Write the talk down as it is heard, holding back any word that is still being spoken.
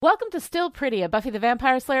Welcome to Still Pretty, a Buffy the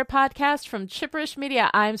Vampire Slayer podcast from Chipperish Media.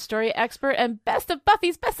 I'm story expert and best of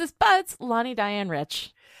Buffy's bestest buds, Lonnie Diane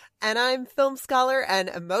Rich. And I'm film scholar and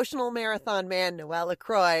emotional marathon man, Noelle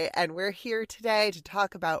LaCroix, and we're here today to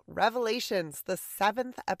talk about Revelations, the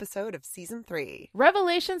 7th episode of Season 3.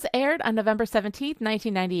 Revelations aired on November 17th,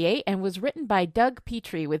 1998, and was written by Doug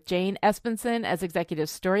Petrie with Jane Espenson as executive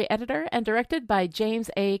story editor and directed by James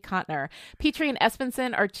A. Contner. Petrie and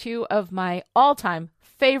Espenson are two of my all-time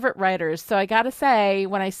favorite writers, so I gotta say,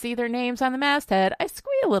 when I see their names on the masthead, I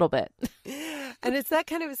squee a little bit. And it's that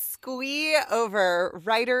kind of squee over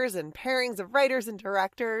writers and pairings of writers and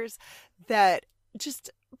directors that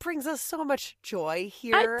just brings us so much joy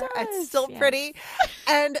here at Still Pretty.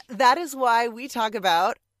 And that is why we talk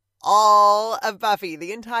about all of Buffy,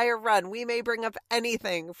 the entire run. We may bring up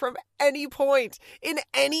anything from any point in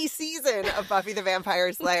any season of Buffy the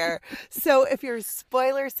Vampire Slayer. So if you're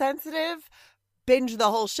spoiler sensitive, binge the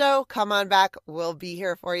whole show, come on back. We'll be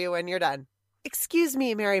here for you when you're done. Excuse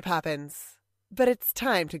me, Mary Poppins, but it's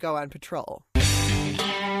time to go on patrol.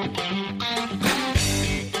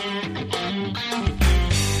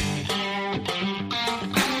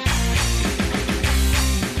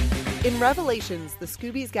 In Revelations, the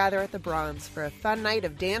Scoobies gather at the Bronze for a fun night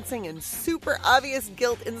of dancing and super obvious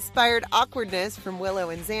guilt-inspired awkwardness from Willow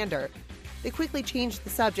and Xander. They quickly change the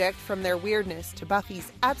subject from their weirdness to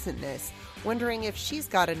Buffy's absentness, wondering if she's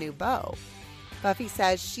got a new beau. Buffy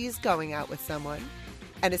says she's going out with someone,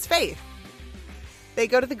 and it's Faith. They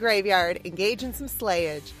go to the graveyard, engage in some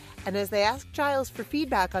slayage, and as they ask Giles for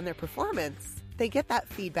feedback on their performance, they get that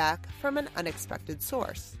feedback from an unexpected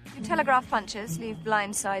source. You telegraph punches, leave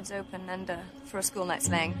blind sides open, and for a school night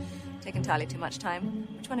slaying, take entirely too much time.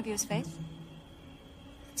 Which one of you is Faith?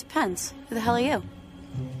 Depends. Who the hell are you?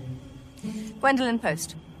 Gwendolyn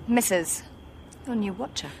Post. Mrs. Your new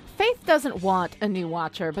watcher. Faith doesn't want a new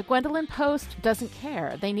watcher, but Gwendolyn Post doesn't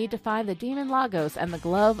care. They need to find the demon Lagos and the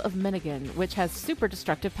Glove of Minnigan, which has super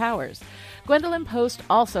destructive powers. Gwendolyn Post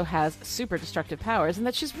also has super destructive powers, and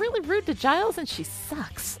that she's really rude to Giles and she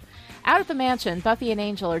sucks. Out at the mansion, Buffy and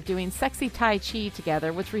Angel are doing sexy Tai Chi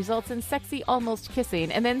together, which results in sexy almost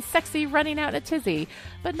kissing, and then sexy running out in a tizzy,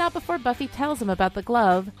 but not before Buffy tells him about the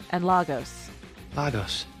glove and Lagos.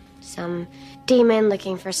 Lagos? Some demon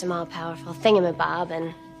looking for some all-powerful thingamabob,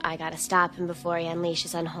 and I gotta stop him before he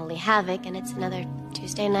unleashes unholy havoc, and it's another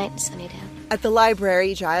Tuesday night in Sunnydale. At the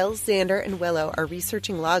library, Giles, Xander, and Willow are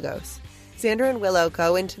researching Lagos. Xander and Willow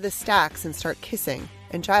go into the stacks and start kissing,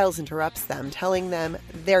 and Giles interrupts them, telling them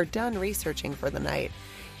they're done researching for the night.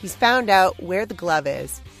 He's found out where the glove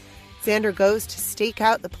is. Xander goes to stake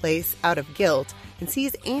out the place out of guilt and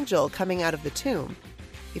sees Angel coming out of the tomb.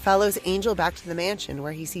 He follows Angel back to the mansion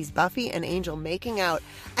where he sees Buffy and Angel making out.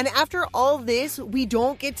 And after all this, we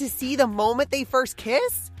don't get to see the moment they first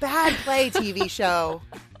kiss? Bad play, TV show.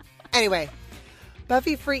 Anyway,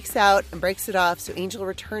 Buffy freaks out and breaks it off, so Angel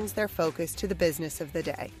returns their focus to the business of the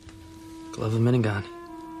day. Glove of Minnigan.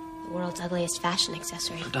 The world's ugliest fashion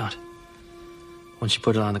accessory. No doubt. Once you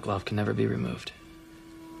put it on, the glove can never be removed.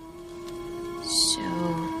 So,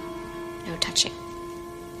 no touching.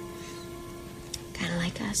 Kind of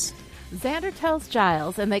like us. Xander tells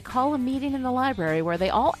Giles, and they call a meeting in the library where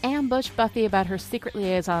they all ambush Buffy about her secret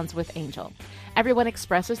liaisons with Angel. Everyone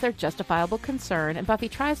expresses their justifiable concern, and Buffy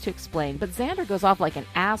tries to explain, but Xander goes off like an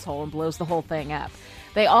asshole and blows the whole thing up.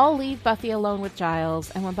 They all leave Buffy alone with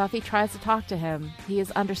Giles, and when Buffy tries to talk to him, he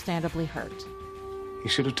is understandably hurt. You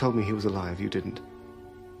should have told me he was alive. You didn't.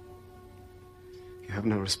 You have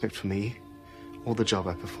no respect for me or the job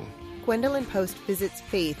I perform. Gwendolyn Post visits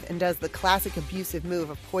Faith and does the classic abusive move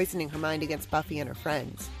of poisoning her mind against Buffy and her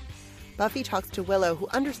friends. Buffy talks to Willow, who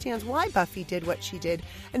understands why Buffy did what she did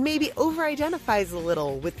and maybe over-identifies a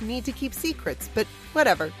little with need to keep secrets, but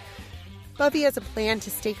whatever. Buffy has a plan to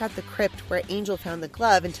stake out the crypt where Angel found the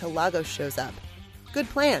glove until Lagos shows up. Good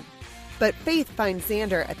plan. But Faith finds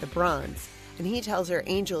Xander at the Bronze, and he tells her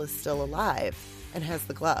Angel is still alive and has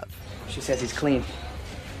the glove. She says he's clean.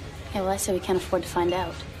 Yeah, well, I say we can't afford to find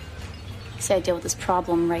out. I say I deal with this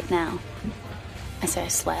problem right now. I say I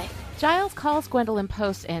slay. Giles calls Gwendolyn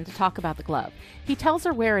Post in to talk about the glove. He tells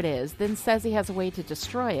her where it is, then says he has a way to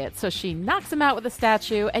destroy it, so she knocks him out with a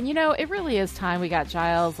statue, and you know, it really is time we got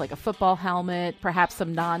Giles like a football helmet, perhaps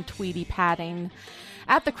some non-tweedy padding.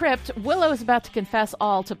 At the crypt, Willow is about to confess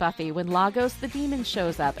all to Buffy when Lagos the demon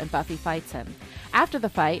shows up and Buffy fights him. After the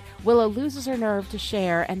fight, Willow loses her nerve to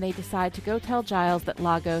share, and they decide to go tell Giles that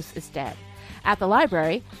Lagos is dead. At the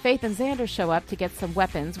library, Faith and Xander show up to get some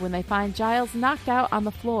weapons when they find Giles knocked out on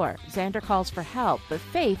the floor. Xander calls for help, but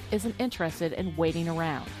Faith isn't interested in waiting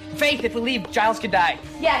around. Faith, if we leave, Giles could die.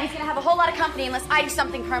 Yeah, he's gonna have a whole lot of company unless I do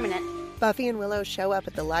something permanent. Buffy and Willow show up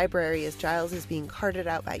at the library as Giles is being carted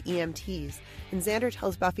out by EMTs, and Xander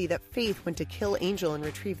tells Buffy that Faith went to kill Angel and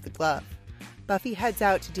retrieve the glove. Buffy heads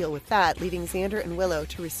out to deal with that, leaving Xander and Willow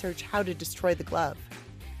to research how to destroy the glove.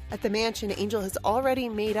 At the mansion, Angel has already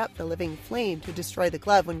made up the living flame to destroy the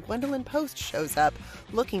glove when Gwendolyn Post shows up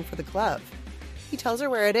looking for the glove. He tells her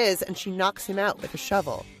where it is, and she knocks him out with a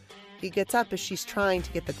shovel. He gets up as she's trying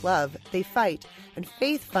to get the glove. They fight, and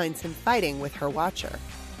Faith finds him fighting with her watcher.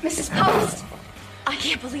 Mrs. Post! I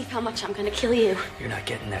can't believe how much I'm gonna kill you. You're not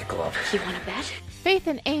getting that glove. You wanna bet? Faith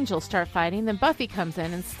and Angel start fighting, then Buffy comes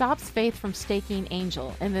in and stops Faith from staking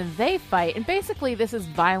Angel, and then they fight, and basically this is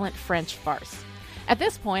violent French farce. At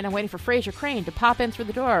this point, I'm waiting for Fraser Crane to pop in through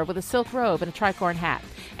the door with a silk robe and a tricorn hat.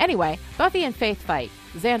 Anyway, Buffy and Faith fight.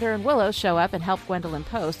 Xander and Willow show up and help Gwendolyn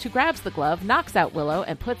Post, who grabs the glove, knocks out Willow,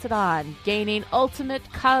 and puts it on, gaining ultimate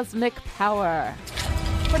cosmic power.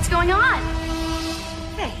 What's going on?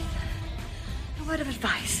 Faith, a word of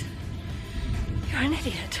advice. You're an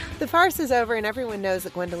idiot. The farce is over, and everyone knows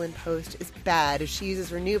that Gwendolyn Post is bad as she uses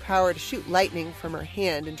her new power to shoot lightning from her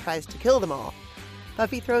hand and tries to kill them all.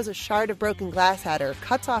 Buffy throws a shard of broken glass at her,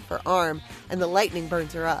 cuts off her arm, and the lightning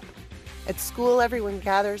burns her up. At school, everyone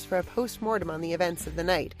gathers for a post-mortem on the events of the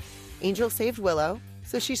night. Angel saved Willow,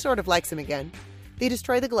 so she sort of likes him again. They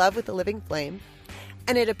destroy the glove with the living flame,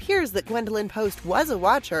 and it appears that Gwendolyn Post was a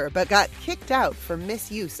Watcher, but got kicked out for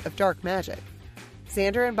misuse of dark magic.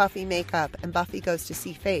 Xander and Buffy make up, and Buffy goes to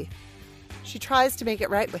see Faith. She tries to make it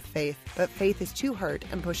right with Faith, but Faith is too hurt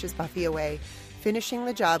and pushes Buffy away, finishing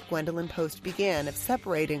the job Gwendolyn Post began of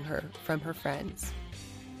separating her from her friends.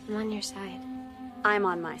 I'm on your side. I'm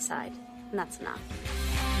on my side, and that's enough.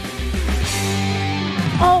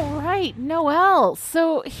 All right, Noelle.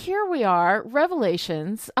 So here we are,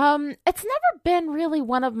 Revelations. It's never been really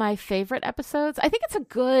one of my favorite episodes. I think it's a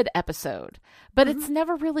good episode, but it's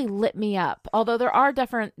never really lit me up. Although there are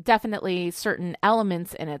definitely certain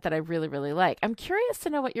elements in it that I really, really like. I'm curious to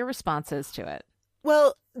know what your response is to it.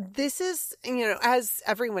 Well, this is, as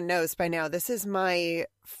everyone knows by now, this is my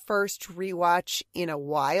first rewatch in a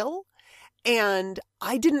while, and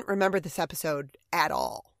I didn't remember this episode at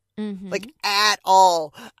all. Like, at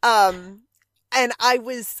all. And I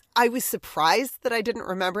was surprised that I didn't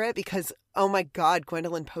remember it because, oh my God,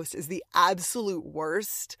 Gwendolyn Post is the absolute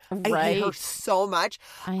worst. Right. I hate her so much.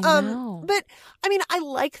 I know. But, I mean, I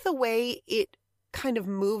like the way it kind of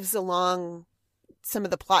moves along some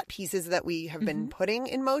of the plot pieces that we have been putting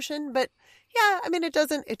in motion. But, yeah, I mean, it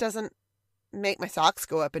doesn't make my socks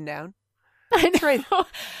go up and down. I know.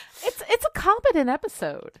 It's a competent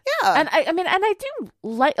episode. Yeah. And I do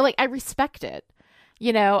like I respect it.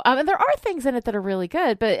 And there are things in it that are really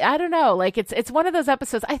good, but I don't know, like it's one of those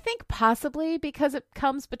episodes, I think possibly because it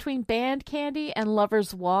comes between Band Candy and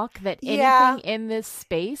Lover's Walk, that anything in this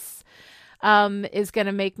space is going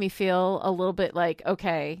to make me feel a little bit like,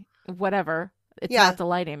 okay, whatever. It's not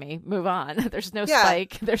delighting me. Move on. There's no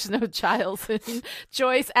Spike. There's no Giles and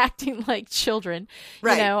Joyce acting like children.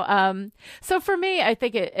 Right. So for me, I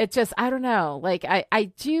think it just, I don't know. Like I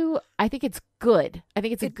think it's good. I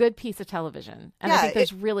think it's a good piece of television. And I think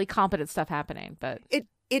there's really competent stuff happening, but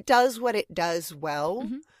it does what it does well.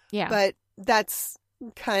 Yeah. But that's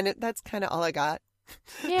kind of all I got.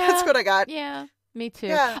 Yeah. That's what I got. Yeah. Me too.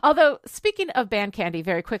 Yeah. Although, speaking of Band Candy,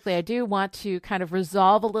 very quickly, I do want to kind of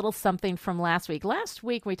resolve a little something from last week. Last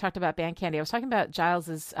week, when we talked about Band Candy, I was talking about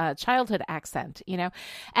Giles's childhood accent,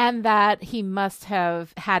 and that he must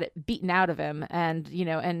have had it beaten out of him and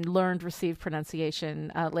learned received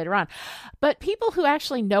pronunciation later on. But people who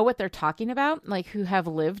actually know what they're talking about, like who have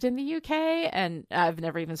lived in the UK, and I've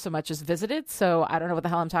never even so much as visited, so I don't know what the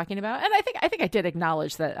hell I'm talking about. And I think I did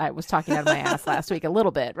acknowledge that I was talking out of my ass last week a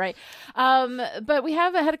little bit, right? But we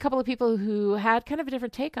have had a couple of people who had kind of a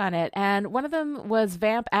different take on it, and one of them was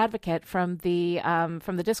Vamp Advocate from the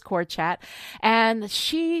Discord chat, and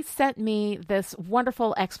she sent me this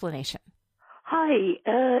wonderful explanation. Hi,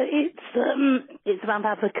 it's Vamp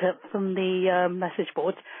Advocate from the message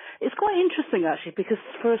board. It's quite interesting actually because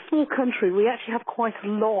for a small country we actually have quite a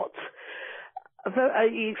lot.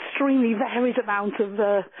 An extremely varied amount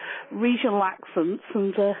of regional accents,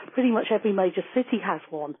 and pretty much every major city has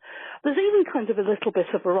one. There's even kind of a little bit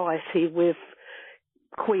of variety with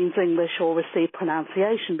Queen's English or received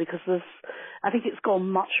pronunciation because I think it's gone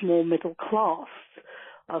much more middle class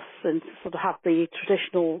and sort of have the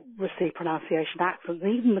traditional received pronunciation accent.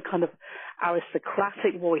 And even the kind of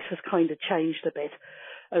aristocratic voice has kind of changed a bit.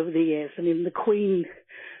 over the years. I mean, the Queen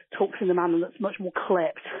talks in a manner that's much more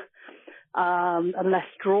clipped and less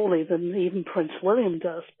drawly than even Prince William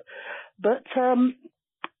does. But to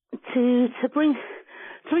bring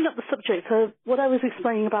up the subject, what I was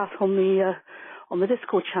explaining about on the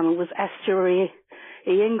Discord channel was estuary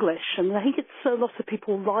English, and I think it's a lot of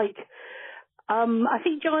people like. I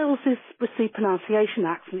think Giles' received pronunciation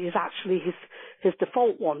accent is actually his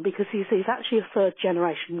default one, because he's actually a third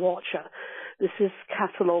generation Watcher. This is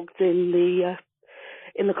catalogued in the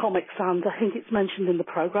comics, and I think it's mentioned in the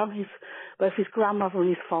program. Both his grandmother and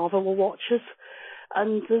his father were Watchers,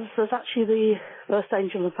 and there's actually the First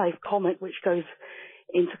Angel of Faith comic, which goes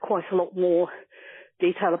into quite a lot more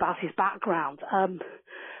detail about his background.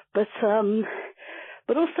 But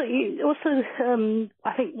also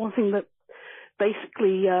I think one thing that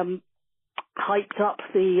basically hyped up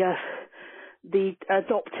the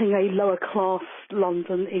adopting a lower class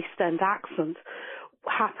London East End accent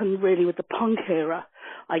happened really with the punk era,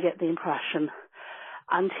 I get the impression.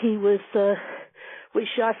 And he was,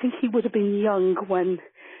 which I think he would have been young when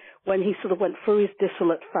he sort of went through his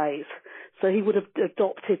dissolute phase. So he would have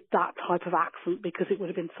adopted that type of accent because it would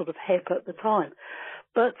have been sort of hip at the time.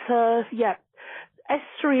 But,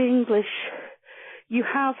 estuary English, you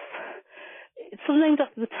have, it's sort of named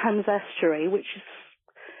after the Thames Estuary, which is,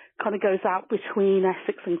 kind of goes out between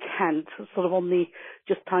Essex and Kent, sort of on the,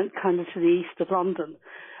 just kind of to the east of London.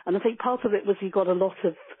 And I think part of it was you got a lot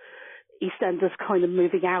of East Enders kind of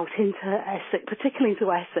moving out into Essex, particularly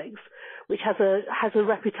into Essex, which has a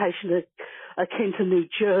reputation akin to New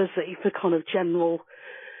Jersey for kind of general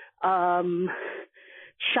shabbiness,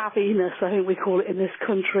 I think we call it in this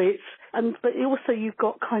country. But also you've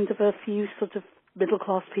got kind of a few sort of middle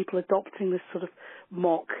class people adopting this sort of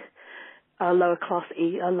mock lower class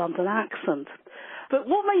London accent. But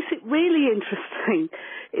what makes it really interesting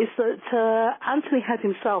is that Anthony Head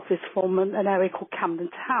himself is from an area called Camden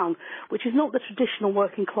Town, which is not the traditional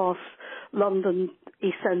working class London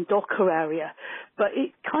East End Docker area, but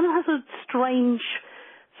it kind of has a strange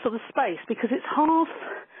sort of space because it's half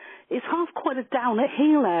quite a down at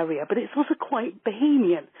heel area, but it's also quite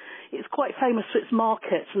bohemian. It's quite famous for its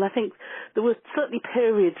markets, and I think there were certainly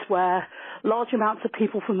periods where large amounts of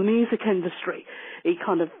people from the music industry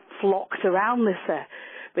kind of flocked around this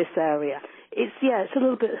area. It's a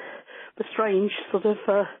little bit of a strange sort of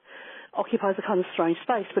occupies a kind of strange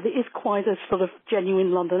space, but it is quite a sort of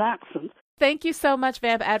genuine London accent. Thank you so much,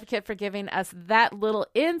 Vamp Advocate, for giving us that little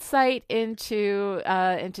insight into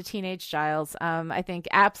teenage Giles. I think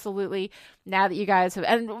absolutely, now that you guys have,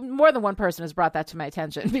 and more than one person has brought that to my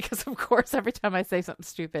attention, because of course every time I say something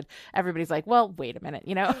stupid, everybody's like, "Well, wait a minute,"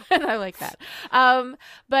 and I like that.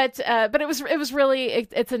 But it was really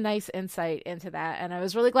it's a nice insight into that, and I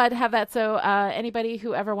was really glad to have that. So anybody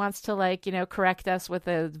who ever wants to correct us with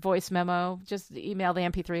a voice memo, just email the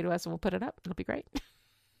MP3 to us and we'll put it up. It'll be great.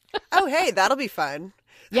 Oh, hey, that'll be fun.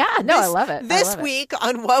 Yeah, no, I love it. This week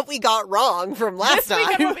on What We Got Wrong from last time. This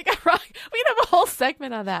week on What We Got Wrong. We can have a whole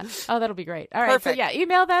segment on that. Oh, that'll be great. All right. Perfect. So,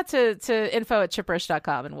 email that to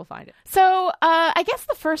info@chipperish.com and we'll find it. So, I guess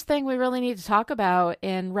the first thing we really need to talk about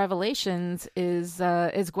in Revelations is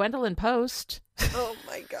Gwendolyn Post. Oh,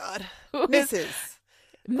 my God. Mrs.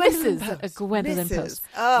 Gwendolyn Post.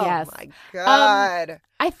 Oh, yes. my God.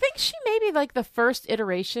 I think she may be like the first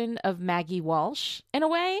iteration of Maggie Walsh in a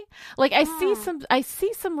way. Like I see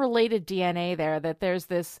some related DNA there, that there's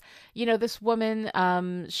this, this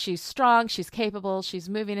woman, she's strong, she's capable, she's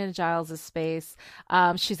moving into Giles's space.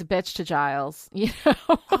 She's a bitch to Giles,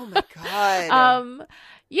 Oh my God.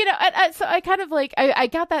 So I kind of I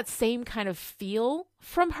got that same kind of feel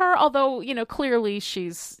from her, although, clearly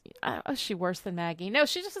she's, is she worse than Maggie? No,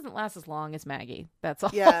 she just doesn't last as long as Maggie. That's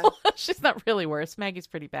all. Yeah. She's not really worse. Maggie's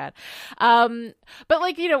pretty bad. But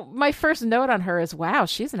my first note on her is, wow,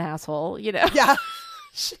 she's an asshole, Yeah.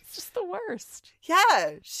 She's just the worst.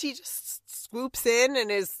 Yeah. She just swoops in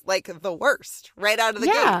and is like the worst right out of the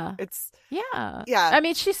gate. Yeah. Yeah. I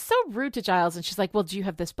mean, she's so rude to Giles, and she's like, well, do you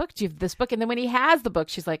have this book? Do you have this book? And then when he has the book,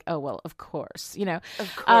 she's like, oh, well, of course,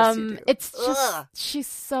 Of course you do. It's just, she's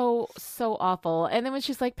so awful. And then when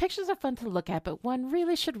she's like, pictures are fun to look at, but one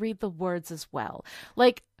really should read the words as well.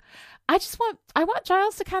 Like, I want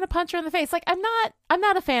Giles to kind of punch her in the face. Like, I'm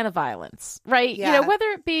not a fan of violence, right? Yeah. Whether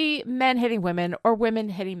it be men hitting women or women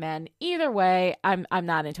hitting men, either way, I'm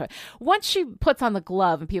not into it. Once she puts on the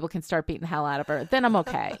glove and people can start beating the hell out of her, then I'm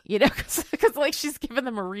okay, because she's given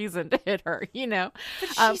them a reason to hit her,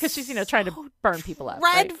 because she's trying to burn people up.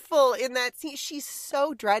 Dreadful in that scene. She's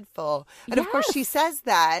so dreadful, and of course she says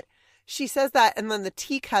that, and then the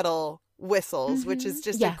tea kettle whistles, which is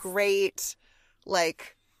just a great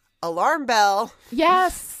alarm bell.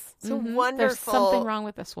 Yes. It's a wonderful. There's something wrong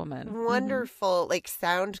with this woman. Wonderful, like,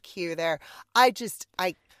 sound cue there. I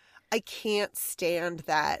can't stand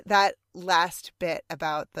that last bit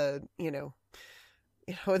about the,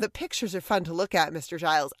 the pictures are fun to look at, Mr.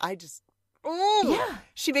 Giles.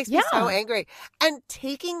 She makes me so angry. And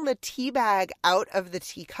taking the tea bag out of the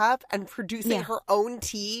teacup and producing her own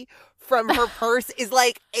tea from her purse is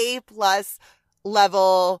like A+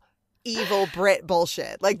 level evil Brit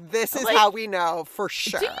bullshit. Like, this is how we know for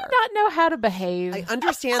sure. Do you not know how to behave? I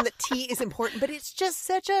understand that tea is important, but it's just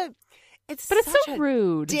such a... It's so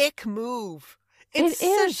rude. Dick move. It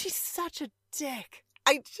is. She's such a dick.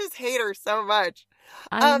 I just hate her so much.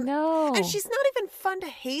 I know. And she's not even fun to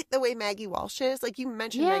hate the way Maggie Walsh is. Like, you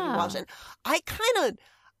mentioned Maggie Walsh.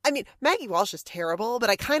 And Maggie Walsh is terrible, but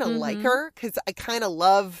I kind of like her because I kind of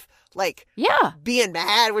love, like, being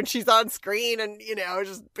mad when she's on screen and,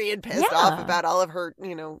 just being pissed off about all of her,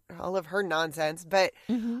 all of her nonsense. But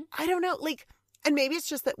I don't know, like, and maybe it's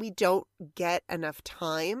just that we don't get enough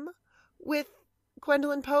time with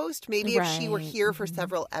Gwendolyn Post. Maybe if she were here for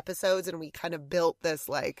several episodes and we kind of built this,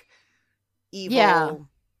 like, evil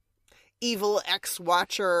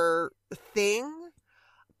ex-watcher thing.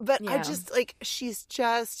 But I just, like, she's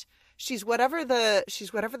whatever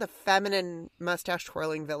the feminine mustache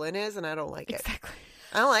twirling villain is, and I don't like it. Exactly.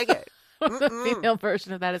 I don't like it. The female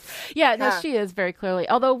version of that is no, she is very clearly.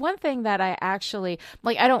 Although one thing that I actually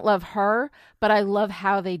like, I don't love her, but I love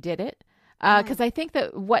how they did it. Because I think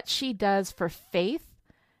that what she does for Faith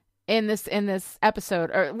in this episode,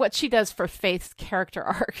 or what she does for Faith's character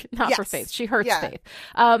arc, not for Faith, she hurts Faith.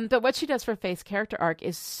 But what she does for Faith's character arc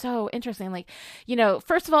is so interesting. Like,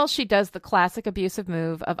 first of all, she does the classic abusive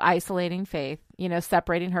move of isolating Faith,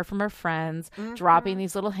 separating her from her friends, dropping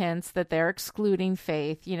these little hints that they're excluding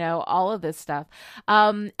Faith, all of this stuff.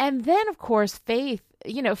 And then, of course, Faith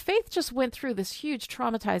just went through this huge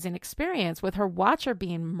traumatizing experience with her watcher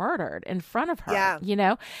being murdered in front of her,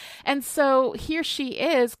 And so here she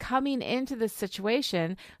is coming into this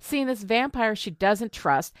situation, seeing this vampire she doesn't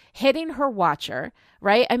trust, hitting her watcher,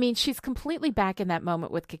 right? I mean, she's completely back in that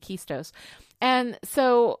moment with Kakistos. And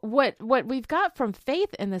so what we've got from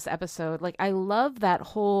Faith in this episode, like, I love that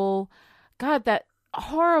that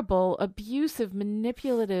horrible, abusive,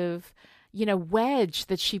 manipulative, wedge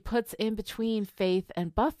that she puts in between Faith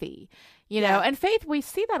and Buffy, and Faith, we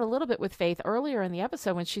see that a little bit with Faith earlier in the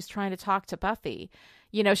episode when she's trying to talk to Buffy.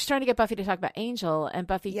 She's trying to get Buffy to talk about Angel, and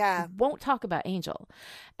Buffy won't talk about Angel.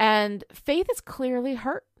 And Faith is clearly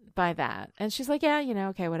hurt by that. And she's like,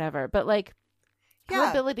 okay, whatever. But, like, her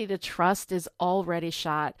ability to trust is already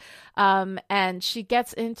shot. And she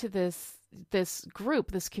gets into this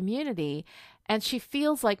group, this community, and she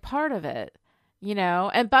feels like part of it.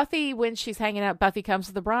 And Buffy, when she's hanging out, Buffy comes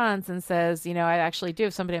to the Bronze and says, I actually do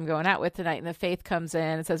have somebody I'm going out with tonight. And the Faith comes in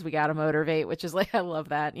and says, we got to motivate, which is like, I love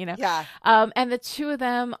that, Yeah. And the two of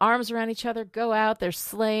them, arms around each other, go out. They're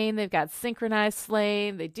slaying. They've got synchronized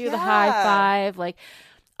slaying. They do the high five. Like,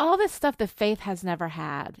 all this stuff that Faith has never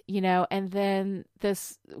had, And then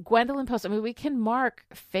this Gwendolyn Post. I mean, we can mark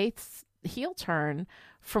Faith's heel turn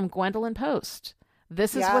from Gwendolyn Post.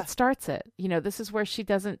 This is what starts it. This is where she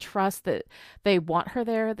doesn't trust that they want her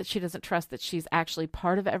there, that she doesn't trust that she's actually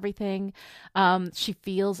part of everything. She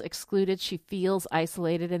feels excluded. She feels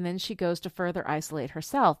isolated. And then she goes to further isolate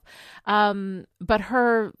herself. But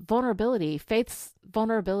her vulnerability, Faith's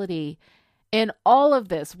vulnerability in all of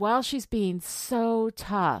this, while she's being so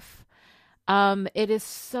tough, it is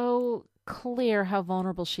so clear how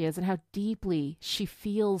vulnerable she is and how deeply she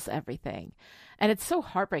feels everything. And it's so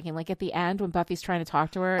heartbreaking. Like, at the end when Buffy's trying to talk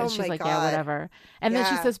to her and she's like, yeah, whatever. And then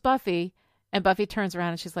she says, Buffy, and Buffy turns around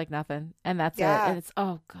and she's like, nothing. And that's it. And it's,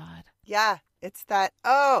 oh God. Yeah. It's that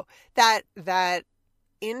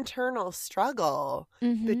internal struggle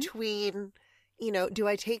between, do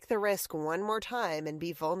I take the risk one more time and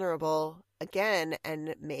be vulnerable again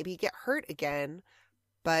and maybe get hurt again,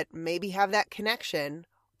 but maybe have that connection?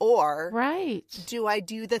 Or do I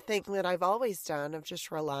do the thing that I've always done of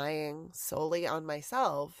just relying solely on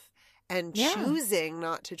myself and choosing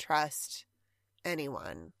not to trust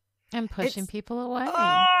anyone? And pushing people away.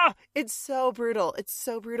 It's so brutal. It's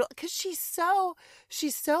so brutal. Because she's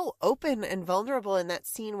so open and vulnerable in that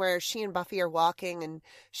scene where she and Buffy are walking and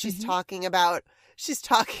she's talking about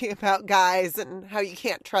guys and how you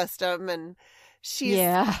can't trust them. And she's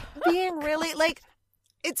being really, like,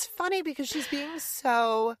 it's funny because she's being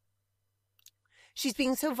so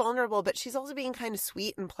vulnerable, but she's also being kind of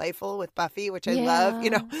sweet and playful with Buffy, which I love.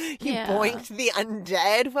 You boinked the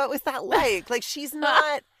undead. What was that like? Like, she's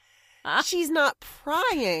not she's not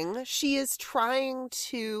prying. She is trying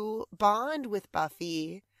to bond with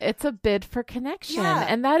Buffy. It's a bid for connection. Yeah.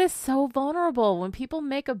 And that is so vulnerable when people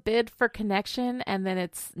make a bid for connection and then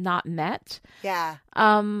it's not met. Yeah.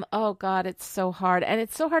 Oh God, it's so hard. And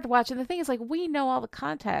it's so hard to watch. And the thing is, like, we know all the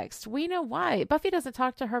context. We know why. Buffy doesn't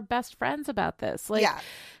talk to her best friends about this. Like,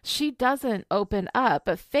 she doesn't open up,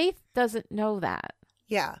 but Faith doesn't know that.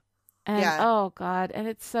 Yeah. And oh God. And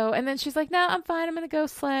it's so, and then she's like, no, I'm fine. I'm going to go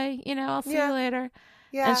slay. I'll see you later.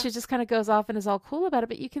 Yeah. And she just kind of goes off and is all cool about it.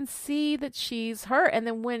 But you can see that she's hurt. And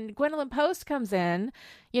then when Gwendolyn Post comes in,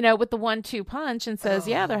 with the 1-2 punch and says,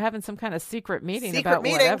 yeah, they're having some kind of secret meeting about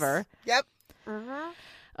whatever. Yep.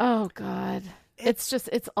 Oh God.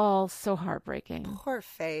 It's all so heartbreaking. Poor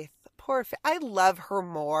Faith. I love her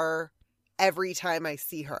more every time I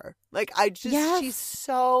see her. Like,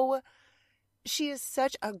 she is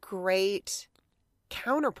such a great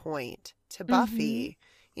counterpoint to Buffy.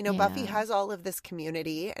 Buffy has all of this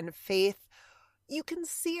community, and Faith, you can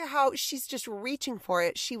see how she's just reaching for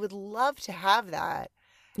it. She would love to have that.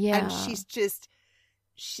 Yeah. And she's just,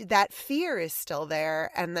 that fear is still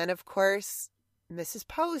there. And then, of course, Mrs.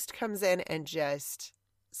 Post comes in and just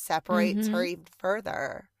separates her even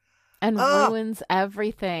further. And ruins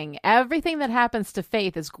everything. Everything that happens to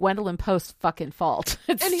Faith is Gwendolyn Post's fucking fault.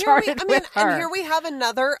 And here we have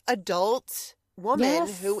another adult woman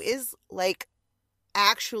who is, like,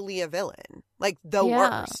 actually a villain. Like, the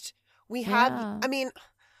worst. We have, I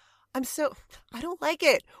don't like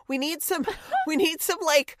it. We need some,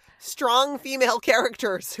 like, strong female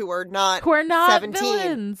characters who are not 17.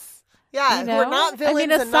 Villains. Yeah, who are not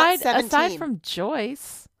villains and not 17. Aside from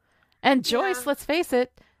Joyce. And Joyce, let's face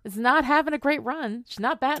it, is not having a great run. She's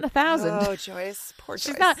not batting 1,000. Oh, Joyce. Poor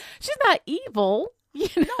Joyce. She's not evil,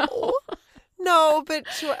 No, but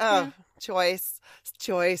Joyce.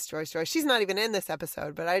 She's not even in this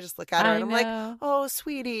episode, but I just look at her and I'm like, oh,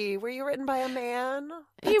 sweetie, were you written by a man?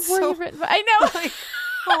 I know. Like,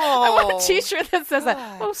 I want a t-shirt that says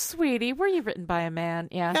that. Oh, sweetie, were you written by a man?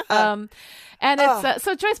 Yeah. And it's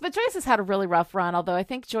so Joyce has had a really rough run. Although I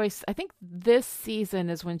think this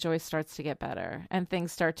season is when Joyce starts to get better and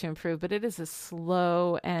things start to improve. But it is a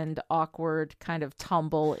slow and awkward kind of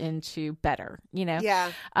tumble into better.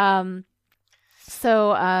 Yeah.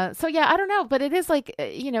 So yeah, I don't know, but it is like,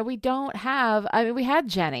 we don't have, we had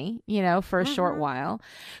Jenny, for a short while,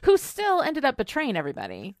 who still ended up betraying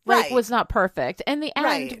everybody, was not perfect. And the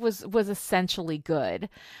end was essentially good.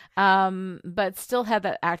 But still had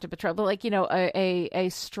that act of betrayal, but like, a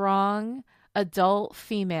strong adult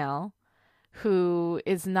female who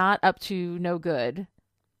is not up to no good.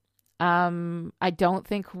 I don't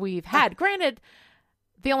think we've had, granted,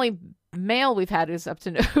 the only male we've had who's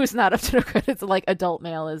not up to no good. It's like adult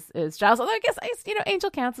male is Giles. Although I guess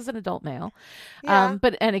Angel counts as an adult male. Yeah.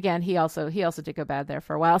 But again, he also did go bad there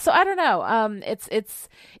for a while. So I don't know. It's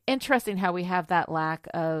interesting how we have that lack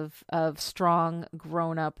of strong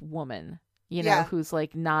grown up woman, who's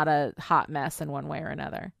like not a hot mess in one way or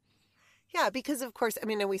another. Yeah, because of course,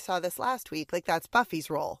 and we saw this last week. Like, that's Buffy's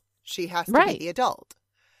role. She has to be the adult.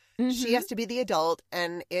 Mm-hmm. She has to be the adult,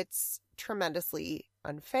 and it's tremendously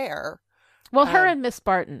unfair. Well, her and Miss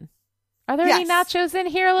Barton. Are there any nachos in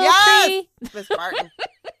here, little tree? Miss Barton.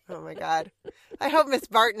 Oh my God. I hope Miss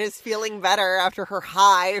Barton is feeling better after her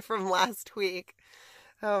high from last week.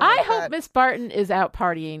 Oh my God. Hope Miss Barton is out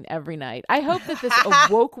partying every night. I hope that this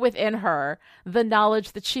awoke within her the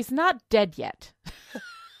knowledge that she's not dead yet.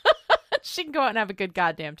 She can go out and have a good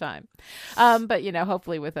goddamn time. But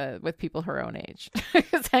hopefully with people her own age.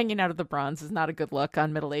 Because hanging out at the Bronze is not a good look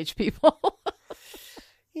on middle-aged people.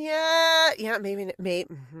 Yeah, maybe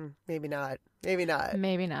not.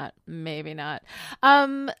 Maybe not.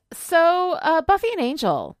 So Buffy and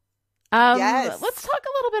Angel. Yes. Let's talk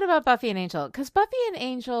a little bit about Buffy and Angel, because Buffy and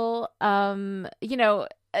Angel,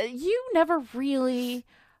 you never really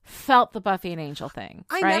felt the Buffy and Angel thing.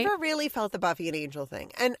 I never really felt the Buffy and Angel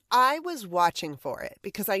thing, and I was watching for it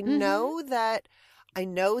because I know that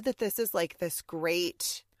this is like this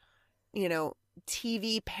great,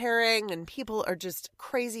 TV pairing, and people are just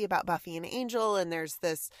crazy about Buffy and Angel, and there's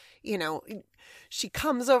this, she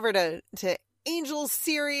comes over to Angel's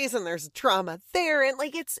series and there's drama there, and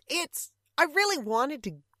like it's I really wanted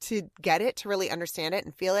to get it, to really understand it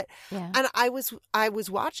and feel it. Yeah. And I was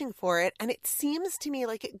watching for it, and it seems to me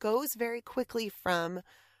like it goes very quickly from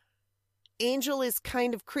Angel is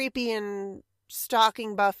kind of creepy and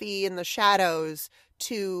stalking Buffy in the shadows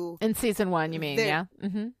to in season 1, you mean? Yeah.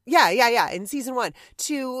 Mm-hmm. Yeah. In season 1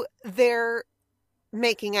 to their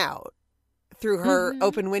making out through her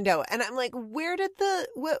open window, and I'm like, where did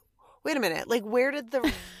wait a minute, like where did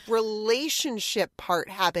the relationship part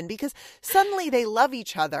happen? Because suddenly they love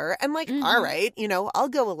each other and like, all right, you know, I'll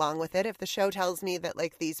go along with it if the show tells me that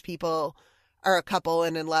like these people are a couple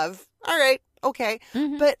and in love. All right, okay.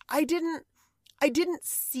 But I didn't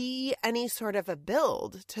see any sort of a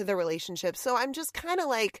build to the relationship. So I'm just kind of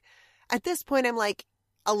like, at this point, I'm like,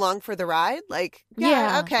 along for the ride. Like,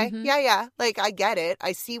 yeah. Okay. Yeah. Like, I get it.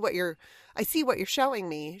 I see what you're showing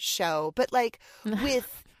me, show. But like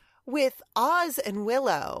with Oz and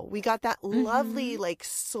Willow, we got that lovely, like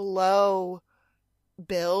slow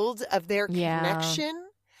build of their connection.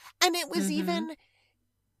 And it was even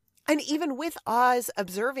with Oz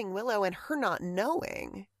observing Willow and her not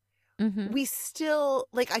knowing, we still,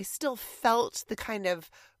 like, I still felt the kind of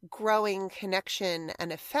growing connection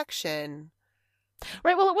and affection.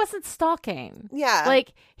 Right. Well, it wasn't stalking. Yeah.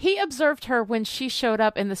 Like, he observed her when she showed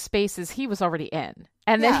up in the spaces he was already in.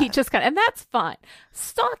 And then he just and that's fine.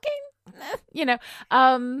 Stalking, you know.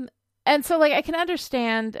 And so, like, I can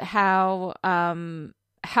understand how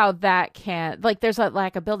that can, like, there's a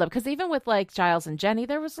lack of buildup, because even with like Giles and Jenny,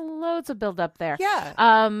 there was loads of buildup there.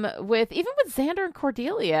 Yeah. With Xander and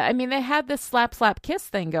Cordelia, I mean, they had this slap kiss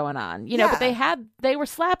thing going on, you know, but they were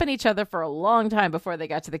slapping each other for a long time before they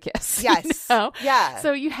got to the kiss. Yes. You know? Yeah.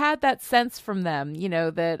 So you had that sense from them, you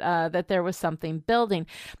know, that there was something building.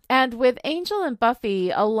 And with Angel and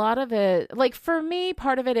Buffy, a lot of it, like, for me,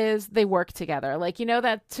 part of it is they work together. Like, you know,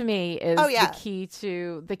 that to me is the key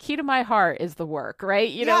to my heart is the work,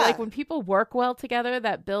 right? You know, like when people work well together,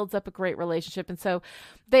 that builds up a great relationship. And so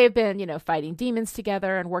they've been, you know, fighting demons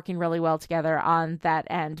together and working really well together on that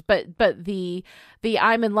end. But the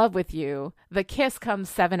I'm in love with you, the kiss comes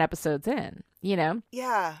 7 episodes in, you know?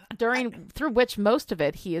 Yeah. Through which most of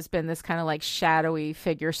it, he has been this kind of like shadowy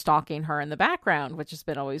figure stalking her in the background, which has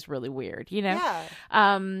been always really weird, you know?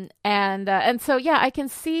 Yeah. And so, yeah, I can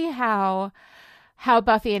see how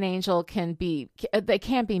Buffy and Angel can be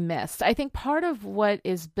missed. I think part of what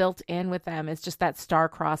is built in with them is just that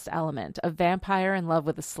star-crossed element, a vampire in love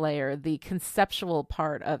with a slayer, the conceptual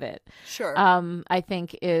part of it. Sure. I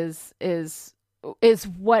think is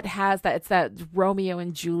what has that. It's that Romeo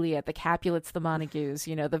and Juliet, the Capulets, the Montagues,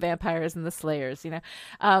 you know, the vampires and the slayers, you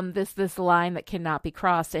know, this line that cannot be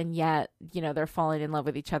crossed, and yet, you know, they're falling in love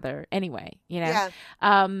with each other anyway, you know? Yeah.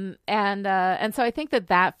 And so I think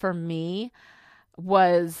that for me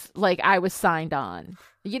was like, I was signed on,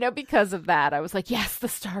 you know, because of that. I was like, yes, the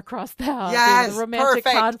star-crossed out, yes, the romantic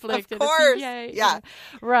perfect. conflict, of course. Yeah.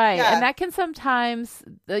 Right. Yeah. And that can sometimes,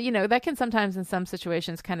 you know, in some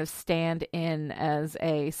situations kind of stand in as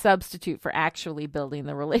a substitute for actually building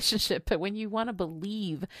the relationship. But when you want to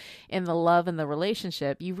believe in the love and the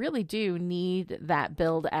relationship, you really do need that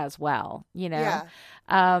build as well, you know? Yeah.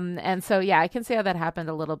 And so, yeah, I can see how that happened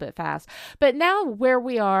a little bit fast. But now where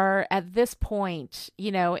we are at this point,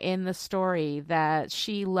 you know, in the story, that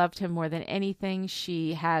she loved him more than anything.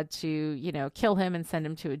 She had to, you know, kill him and send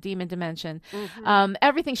him to a demon dimension.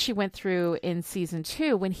 Everything she went through in season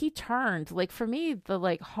 2, when he turned, like, for me, the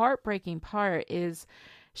like heartbreaking part is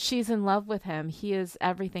she's in love with him. He is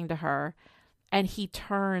everything to her. And he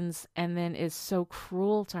turns and then is so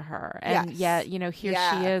cruel to her. And yet, you know, here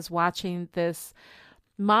she is watching this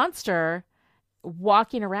monster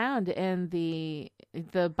walking around in the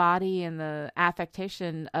body and the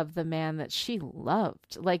affectation of the man that she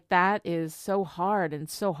loved. Like, that is so hard and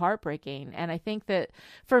so heartbreaking. And I think that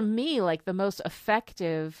for me, like, the most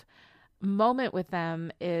effective moment with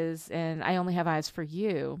them is in I Only Have Eyes for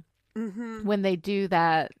You. When they do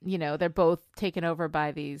that, you know, they're both taken over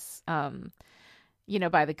by these you know,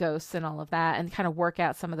 by the ghosts and all of that, and kind of work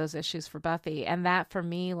out some of those issues for Buffy. And that, for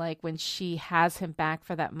me, like, when she has him back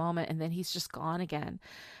for that moment and then he's just gone again,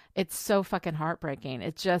 it's so fucking heartbreaking.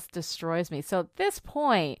 It just destroys me. So at this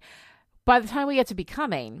point, by the time we get to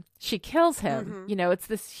Becoming, she kills him. You know, it's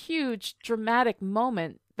this huge dramatic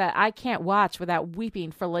moment that I can't watch without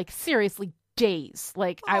weeping for, like, seriously days.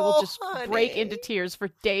 Like, I will just break into tears for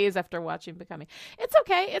days after watching Becoming. It's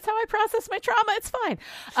okay. It's how I process my trauma. It's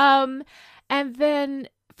fine. And then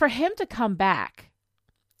for him to come back,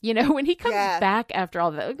 you know, when he comes back after all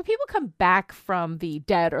that, like, people come back from the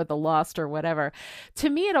dead or the lost or whatever. To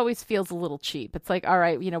me, it always feels a little cheap. It's like, all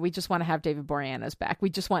right, you know, we just want to have David Boreanaz back. We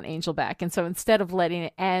just want Angel back. And so instead of letting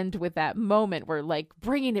it end with that moment, we're like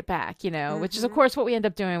bringing it back, you know, which is, of course, what we end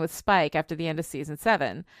up doing with Spike after the end of season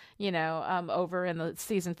 7, you know, over in the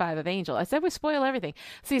season 5 of Angel. I said we spoil everything.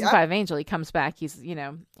 Season 5 of Angel, he comes back, he's, you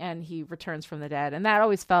know, and he returns from the dead. And that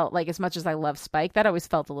always felt like, as much as I love Spike, that always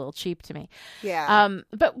felt a little cheap to me. Yeah.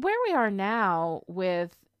 But where we are now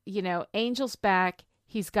with, you know, Angel's back,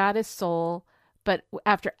 he's got his soul, But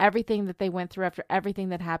after everything that they went through, after everything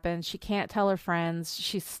that happened, she can't tell her friends.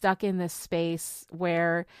 She's stuck in this space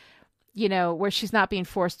where, you know, where she's not being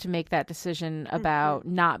forced to make that decision about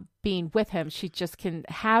not being with him. She just can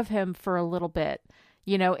have him for a little bit,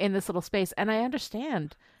 you know, in this little space. And I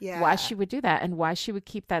understand why she would do that and why she would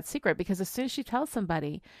keep that secret, because as soon as she tells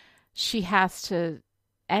somebody, she has to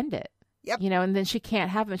end it. Yep. You know, and then she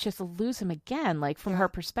can't have him. She has to lose him again, like from her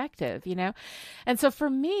perspective, you know? And so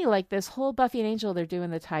for me, like this whole Buffy and Angel, they're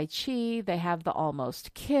doing the Tai Chi. They have the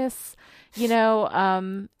almost kiss, you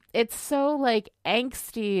know, it's so like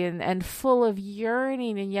angsty and full of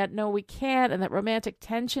yearning, and yet no, we can't. And that romantic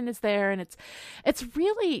tension is there, and it's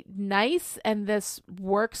really nice. And this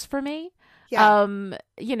works for me. Yeah.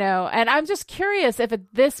 You know, and I'm just curious if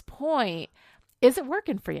at this point, is it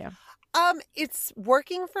working for you? It's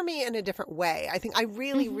working for me in a different way. I think I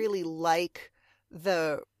really, really like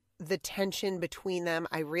the tension between them.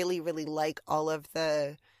 I really, really like all of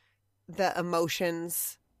the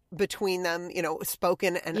emotions between them, you know,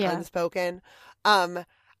 spoken and unspoken. And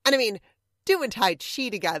I mean, doing Tai Chi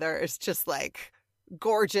together is just like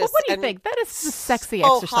gorgeous. Well, what do you think? That is a sexy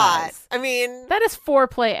so exercise. Hot. I mean, that is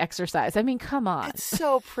foreplay exercise. I mean, come on. It's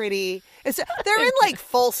so pretty. They're in like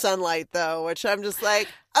full sunlight though, which I'm just like,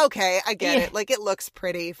 okay, I get it. Like it looks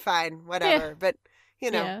pretty, fine, whatever. Yeah. But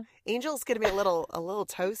you know, Angel's gonna be a little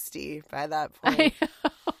toasty by that point.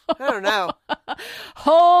 I don't know.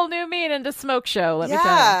 Whole new meaning to Smoke Show. Let me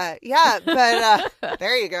tell you. Yeah. But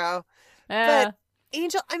there you go. But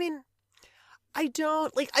Angel, I mean, I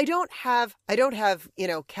don't have, you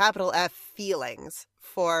know, capital F feelings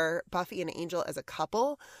for Buffy and Angel as a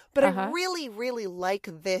couple, but I really, really like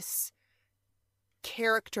this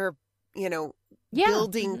character, you know,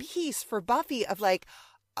 building piece for Buffy of like,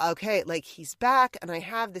 okay, like he's back and I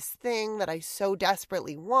have this thing that I so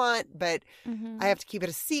desperately want, but I have to keep it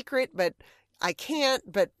a secret, but I can't,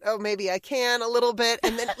 but oh, maybe I can a little bit.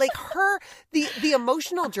 And then like the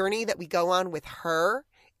emotional journey that we go on with her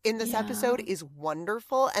in this episode is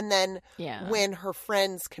wonderful. And then when her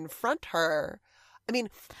friends confront her, I mean,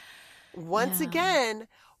 once again,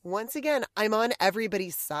 I'm on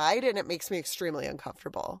everybody's side and it makes me extremely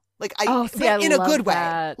uncomfortable. Like I in a good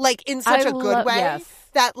way, like in such a good way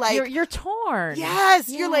that like you're torn. Yes.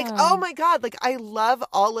 You're like, oh my God, like I love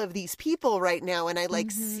all of these people right now. And I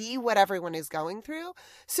like see what everyone is going through.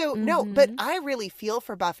 So no, but I really feel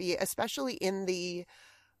for Buffy, especially in the,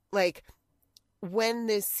 like, when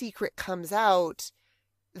this secret comes out,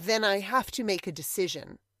 then I have to make a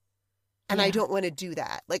decision. And I don't want to do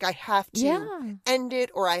that. Like I have to end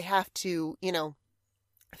it, or I have to, you know,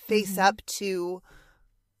 face up to,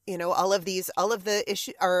 you know, all of the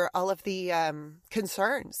issues or all of the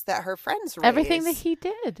concerns that her friends raise. Everything that he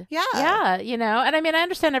did. Yeah. Yeah. You know, and I mean, I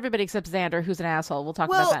understand everybody except Xander, who's an asshole. We'll talk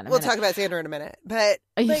about that in a minute. We'll talk about Xander in a minute. But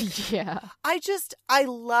like, I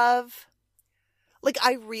love, like,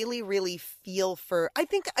 I really, really feel for, I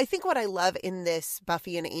think what I love in this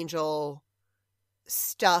Buffy and Angel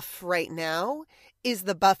stuff right now is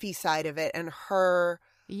the Buffy side of it and her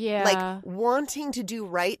like wanting to do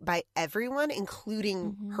right by everyone,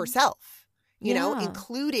 including herself, you know,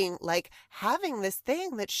 including like having this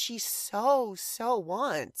thing that she so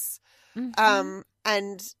wants.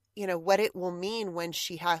 And you know what it will mean when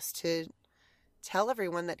she has to tell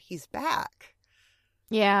everyone that he's back.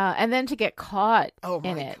 Yeah, and then to get caught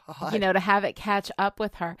in it, you know, to have it catch up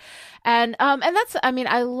with her. And that's, I mean,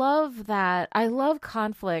 I love that. I love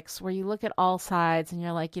conflicts where you look at all sides and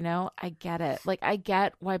you're like, you know, I get it. Like, I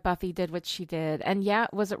get why Buffy did what she did. And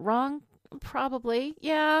was it wrong? Probably.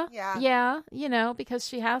 Yeah. You know, because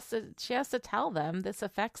she has to tell them this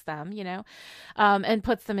affects them, you know, and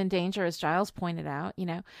puts them in danger, as Giles pointed out, you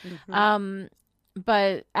know.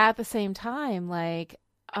 But at the same time, like,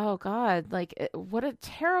 oh God, like what a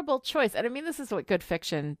terrible choice. And I mean, this is what good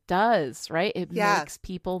fiction does, right? It makes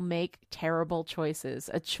people make terrible choices.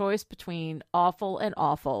 A choice between awful and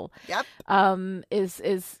awful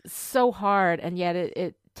is so hard. And yet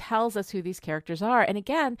it tells us who these characters are. And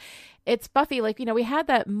again, it's Buffy. Like, you know, we had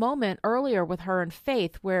that moment earlier with her and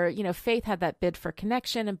Faith where, you know, Faith had that bid for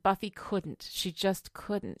connection and Buffy couldn't. She just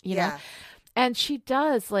couldn't, you know? And she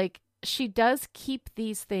does keep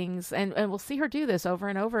these things, and we'll see her do this over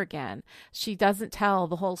and over again. She doesn't tell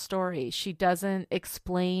the whole story. She doesn't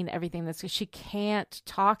explain everything. She can't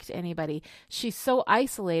talk to anybody. She's so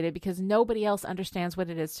isolated because nobody else understands what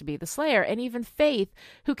it is to be the Slayer. And even Faith,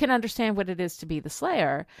 who can understand what it is to be the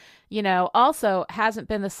Slayer, you know, also hasn't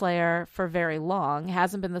been the Slayer for very long,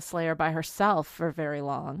 hasn't been the Slayer by herself for very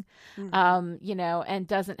long, you know, and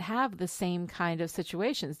doesn't have the same kind of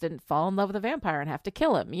situations, didn't fall in love with a vampire and have to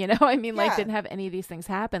kill him, you know. I mean, like, didn't have any of these things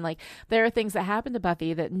happen. Like, there are things that happen to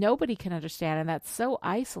Buffy that nobody can understand, and that's so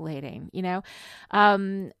isolating, you know?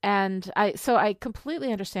 And I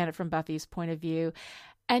completely understand it from Buffy's point of view.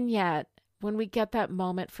 And yet, when we get that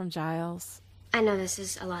moment from Giles... I know this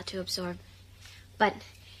is a lot to absorb, but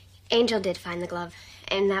Angel did find the glove,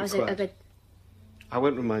 and that was a good... I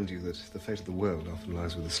won't remind you that the fate of the world often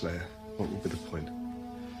lies with the Slayer. What would be the point?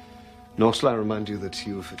 Nor shall I remind you that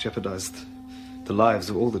you've jeopardized the lives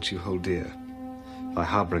of all that you hold dear by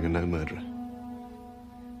harboring a no-murderer.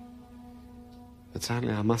 But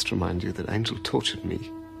sadly, I must remind you that Angel tortured me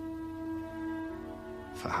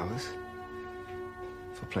for hours,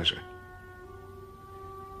 for pleasure.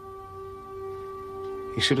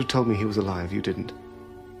 You should have told me he was alive. You didn't.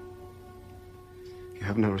 You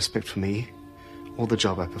have no respect for me or the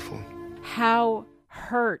job I perform. How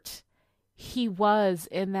hurt he was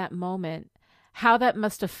in that moment. How that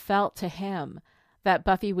must have felt to him that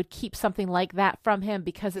Buffy would keep something like that from him,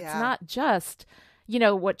 because it's not just, you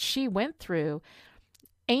know, what she went through.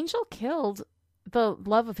 Angel killed the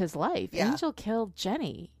love of his life. Yeah. Angel killed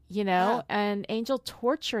Jenny, you know, and Angel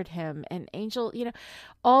tortured him, and Angel, you know,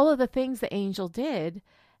 all of the things that Angel did.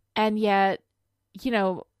 And yet, you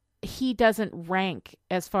know, he doesn't rank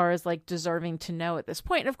as far as like deserving to know at this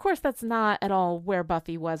point. And of course, that's not at all where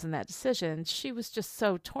Buffy was in that decision. She was just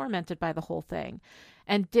so tormented by the whole thing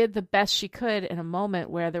and did the best she could in a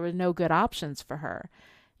moment where there were no good options for her,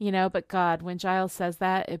 you know. But God, when Giles says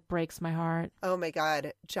that, it breaks my heart. Oh my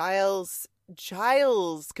God. Giles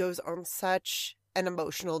goes on such an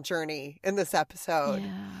emotional journey in this episode.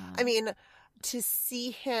 Yeah. I mean, to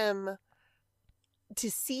see him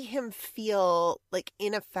feel like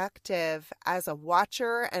ineffective as a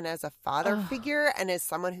watcher and as a father figure and as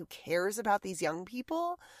someone who cares about these young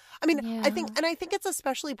people. I mean, I think it's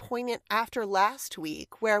especially poignant after last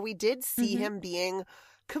week, where we did see him being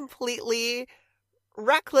completely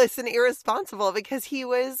reckless and irresponsible because he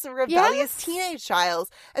was a rebellious teenage child.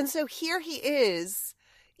 And so here he is,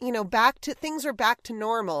 you know, things are back to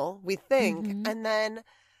normal, we think. And then,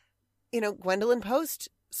 you know, Gwendolyn Post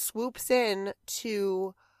swoops in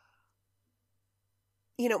to,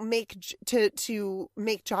 you know, make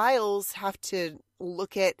Giles have to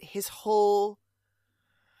look at his whole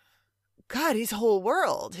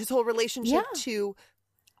world, his whole relationship to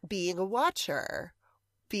being a watcher,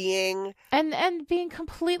 being and being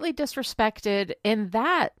completely disrespected in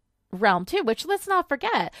that realm too, which, let's not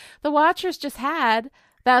forget, the Watchers just had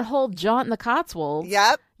that whole jaunt in the Cotswolds.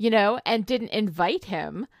 Yep. You know, and didn't invite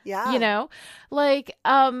him. Yeah. You know, like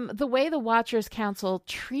the way the Watchers Council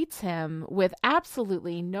treats him with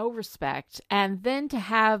absolutely no respect, and then to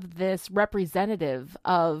have this representative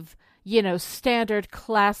of, you know, standard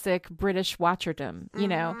classic British watcherdom, you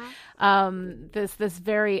know, this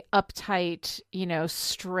very uptight, you know,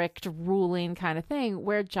 strict ruling kind of thing,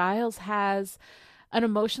 where Giles has an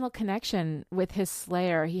emotional connection with his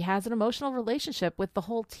Slayer. He has an emotional relationship with the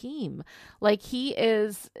whole team. Like, he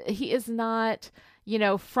is not, you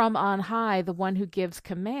know, from on high, the one who gives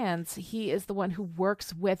commands. He is the one who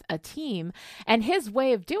works with a team, and his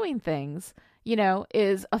way of doing things, you know,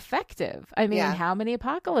 is effective. I mean, how many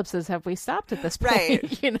apocalypses have we stopped at this point?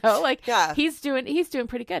 Right. You know, like, he's doing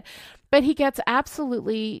pretty good, but he gets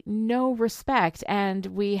absolutely no respect. And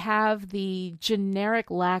we have the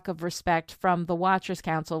generic lack of respect from the Watchers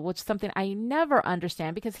Council, which is something I never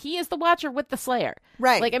understand, because he is the Watcher with the Slayer.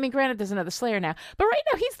 Right. Like, I mean, granted, there's another Slayer now, but right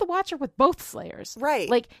now he's the Watcher with both Slayers. Right.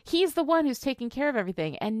 Like, he's the one who's taking care of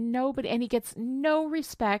everything, and he gets no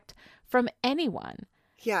respect from anyone.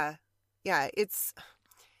 Yeah. Yeah, it's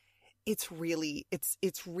really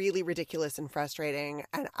ridiculous and frustrating,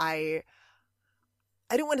 and I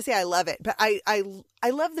don't want to say I love it, but I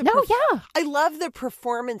love the I love the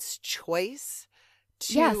performance choice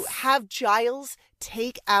to have Giles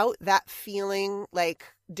take out that feeling like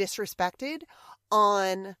disrespected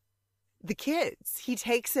on the kids. He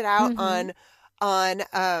takes it out on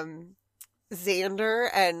Xander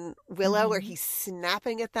and Willow, where he's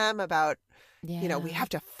snapping at them about, you know, we have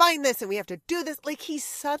to find this and we have to do this. Like, he's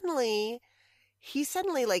suddenly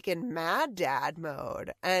like in mad dad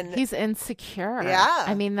mode, and he's insecure. Yeah.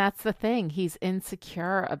 I mean, that's the thing. He's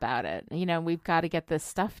insecure about it. You know, we've got to get this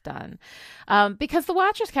stuff done. Because the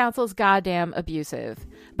Watchers Council is goddamn abusive,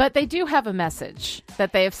 but they do have a message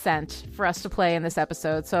that they have sent for us to play in this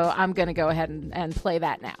episode. So I'm going to go ahead and play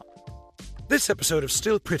that now. This episode of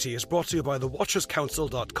Still Pretty is brought to you by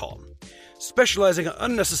thewatcherscouncil.com. Specializing in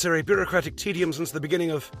unnecessary bureaucratic tedium since the beginning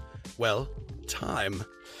of, well, time.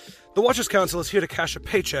 The Watchers Council is here to cash a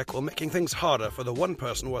paycheck while making things harder for the one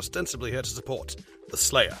person we're ostensibly here to support, the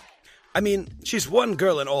Slayer. I mean, she's one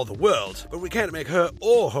girl in all the world, but we can't make her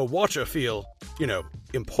or her watcher feel,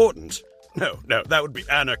 important. No, that would be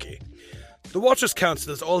anarchy. The Watchers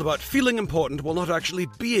Council is all about feeling important while not actually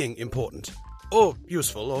being important, or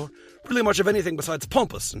useful, or really much of anything besides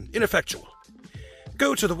pompous and ineffectual.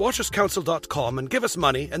 Go to thewatcherscouncil.com and give us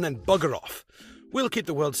money and then bugger off. We'll keep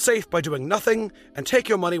the world safe by doing nothing and take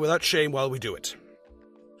your money without shame while we do it.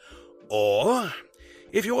 Or,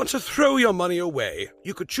 if you want to throw your money away,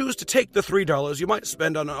 you could choose to take the $3 you might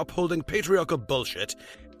spend on upholding patriarchal bullshit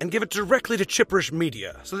and give it directly to Chipperish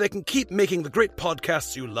Media so they can keep making the great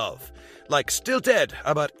podcasts you love, like Still Dead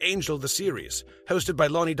about Angel the series, hosted by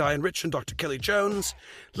Lonnie Diane Rich and Dr. Kelly Jones,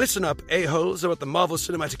 Listen Up A-Holes about the Marvel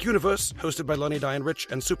Cinematic Universe, hosted by Lonnie Diane Rich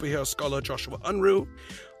and superhero scholar Joshua Unruh,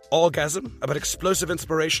 Orgasm about explosive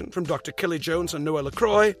inspiration from Dr. Kelly Jones and Noah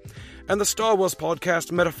LaCroix, and the Star Wars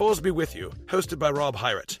podcast Metaphors Be With You, hosted by Rob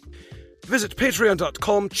Hyrett. Visit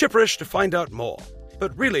patreon.com/Chipperish to find out more.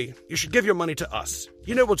 But really, you should give your money to us.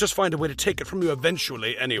 We'll just find a way to take it from you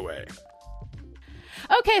eventually anyway.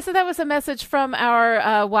 Okay, so that was a message from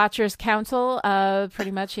our Watchers Council,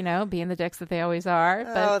 pretty much, being the dicks that they always are.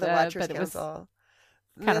 But, the Watchers but Council.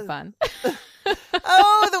 It was kind of fun.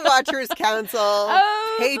 The Watchers Council.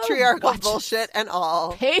 Patriarchal bullshit and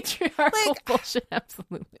all. Patriarchal bullshit,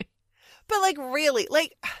 absolutely. But, really,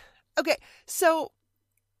 okay, so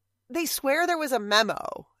they swear there was a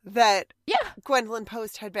memo that Gwendolyn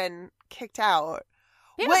Post had been kicked out.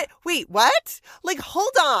 Yeah. What? Wait, what?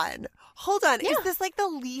 Hold on. Yeah. Is this the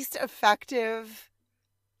least effective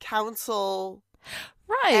council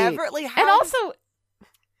ever? And also,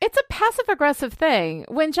 it's a passive-aggressive thing.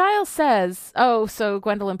 When Giles says, so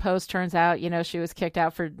Gwendolyn Post turns out, she was kicked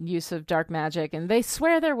out for use of dark magic, and they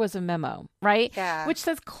swear there was a memo, right? Yeah. Which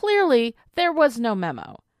says clearly there was no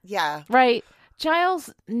memo. Yeah. Right?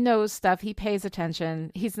 Giles knows stuff. He pays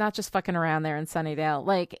attention. He's not just fucking around there in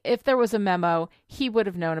Sunnydale. If there was a memo, he would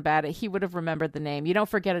have known about it. He would have remembered the name. You don't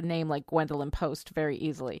forget a name like Gwendolyn Post very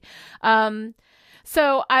easily.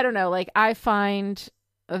 So I don't know. I find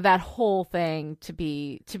that whole thing to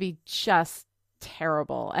be just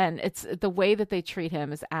terrible. And it's the way that they treat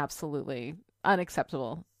him is absolutely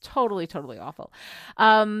unacceptable. Totally, totally awful.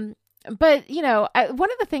 But, one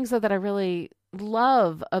of the things, though, that I really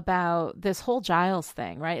love about this whole Giles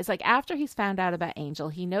thing, right, is after he's found out about Angel,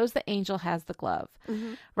 he knows that Angel has the glove,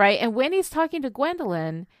 right? And when he's talking to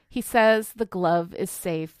Gwendolyn, he says the glove is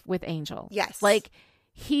safe with Angel. Yes.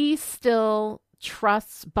 He still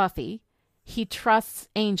trusts Buffy. He trusts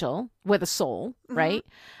Angel with a soul, right?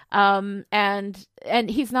 And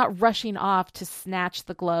he's not rushing off to snatch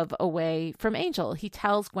the glove away from Angel. He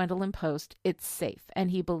tells Gwendolyn Post it's safe, and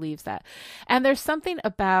he believes that. And there's something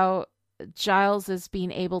about Giles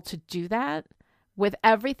being able to do that with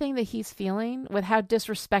everything that he's feeling, with how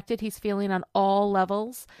disrespected he's feeling on all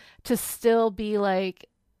levels, to still be to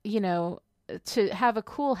have a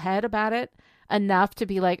cool head about it enough to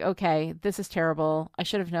be okay, this is terrible. I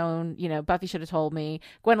should have known, Buffy should have told me.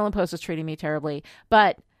 Gwendolyn Post was treating me terribly,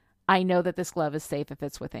 but I know that this glove is safe if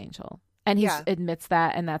it's with Angel. And he admits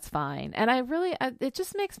that, and that's fine. And it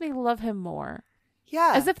just makes me love him more.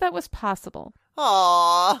 Yeah. As if that was possible.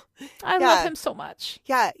 Aww. I love him so much.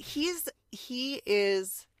 Yeah, he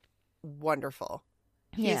is wonderful.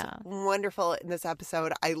 He's wonderful in this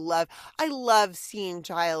episode. I love seeing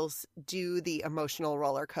Giles do the emotional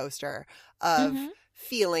roller coaster of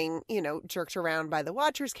feeling, jerked around by the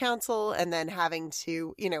Watchers Council, and then having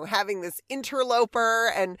to, having this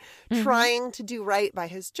interloper and trying to do right by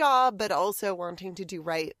his job, but also wanting to do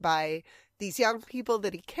right by these young people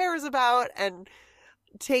that he cares about, and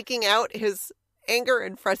taking out his anger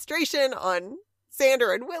and frustration on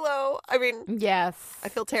Xander and Willow. I mean, yes, I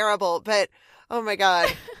feel terrible, but oh my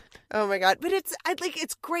God. But it's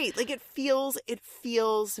great. It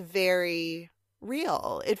feels very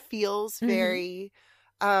real. It feels very,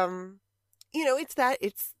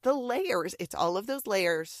 it's the layers. It's all of those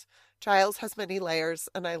layers. Giles has many layers,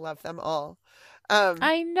 and I love them all.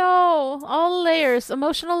 I know, all layers,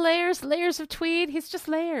 emotional layers, layers of tweed. He's just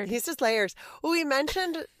layered. Well, we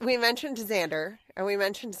mentioned Xander, and we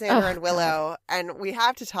mentioned Xander and Willow, and we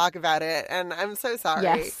have to talk about it. And I'm so sorry.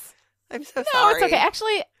 Yes, I'm so sorry. No, it's okay.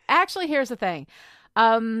 Actually, here's the thing.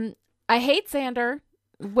 I hate Xander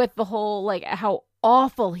with the whole how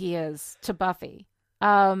awful he is to Buffy.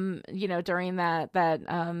 During that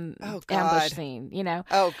ambush scene.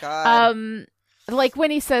 Oh God.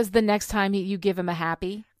 When he says the next time you give him a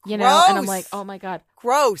happy, and I'm like, oh my God,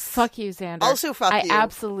 gross. Fuck you, Xander. Also, fuck you. I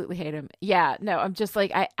absolutely hate him. Yeah, no, I'm just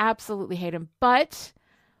I absolutely hate him. But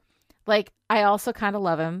I also kind of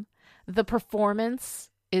love him. The performance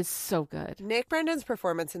is so good. Nick Brendan's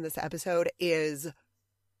performance in this episode is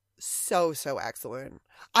so excellent.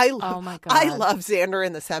 Oh my God. I love Xander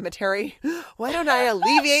in the cemetery. Why don't I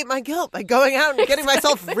alleviate my guilt by going out and getting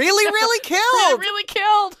myself really killed? Really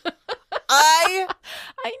killed. I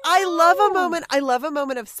love a moment. I love a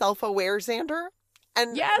moment of self-aware Xander,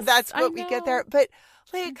 and that's what we get there. But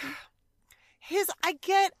like I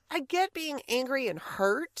get being angry and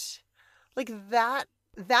hurt, like that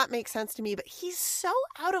makes sense to me. But he's so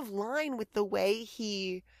out of line with the way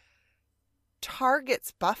he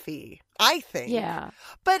targets Buffy, I think. Yeah.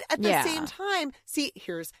 But at the same time,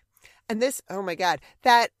 oh my God,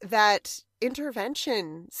 that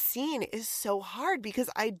intervention scene is so hard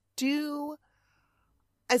because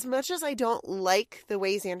as much as I don't like the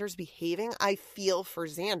way Xander's behaving, I feel for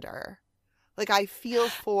Xander. Like, I feel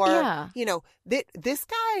for, this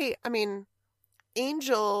guy, I mean,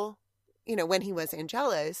 Angel, when he was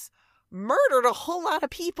Angelus, murdered a whole lot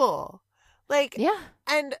of people. Like,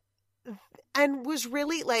 and was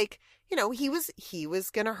really like, he was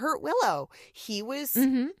gonna hurt Willow. He was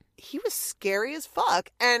scary as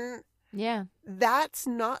fuck. And that's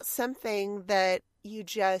not something that you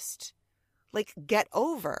just like get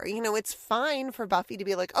over. It's fine for Buffy to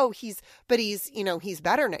be like, oh, he's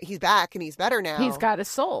better now. He's back and he's better now. He's got a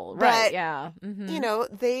soul. Right. Yeah.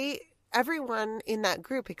 Mm-hmm. Everyone in that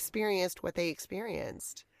group experienced what they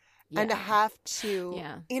experienced. Yeah. And to have to,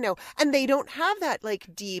 and they don't have that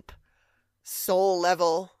like deep soul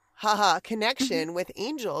level connection with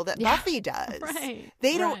Angel that Buffy does. Right.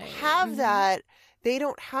 They don't have that. They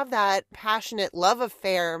don't have that passionate love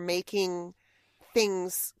affair making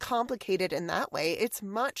things complicated in that way. It's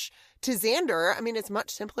much to Xander. I mean, it's much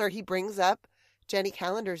simpler. He brings up Jenny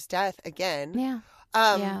Calendar's death again.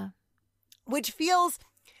 Yeah. Which feels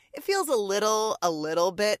a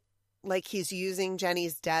little bit like he's using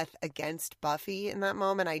Jenny's death against Buffy in that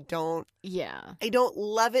moment. I don't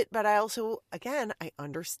love it, but I also, again, I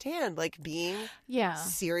understand like being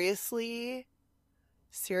seriously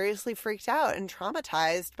freaked out and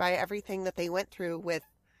traumatized by everything that they went through with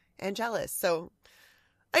Angelus. So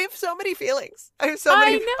I have so many feelings. I know,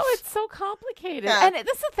 it's so complicated. Yeah. And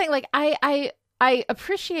this is the thing, like I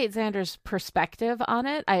appreciate Xander's perspective on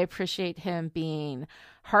it. I appreciate him being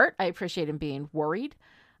hurt. I appreciate him being worried.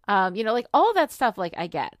 Like all that stuff, like I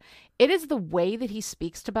get. It is the way that he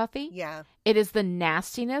speaks to Buffy. Yeah. It is the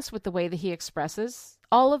nastiness with the way that he expresses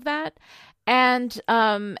all of that. And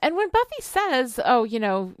when Buffy says, oh,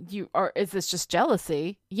 is this just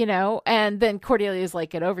jealousy, and then Cordelia's like,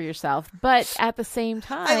 get over yourself. But at the same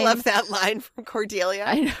time, I love that line from Cordelia.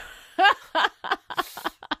 I know.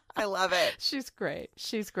 I love it. She's great.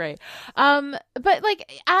 But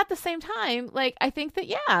like at the same time, like I think that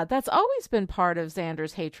that's always been part of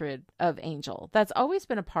Xander's hatred of Angel. That's always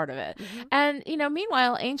been a part of it. Mm-hmm. And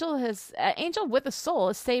meanwhile, Angel with a soul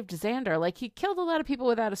has saved Xander. Like he killed a lot of people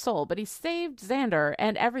without a soul, but he saved Xander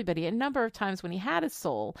and everybody a number of times when he had his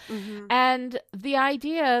soul. Mm-hmm. And the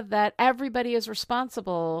idea that everybody is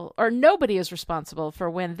responsible or nobody is responsible for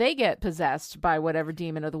when they get possessed by whatever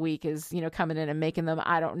demon of the week is, coming in and making them,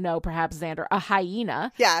 I don't know, perhaps Xander, a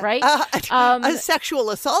hyena. Yeah. Right? A sexual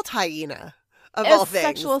assault hyena, of all things. A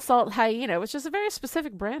sexual assault hyena, which is a very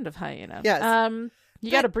specific brand of hyena. Yes.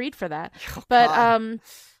 You got to breed for that. Oh,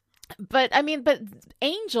 But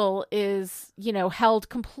Angel is, held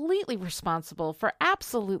completely responsible for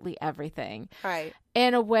absolutely everything. Right.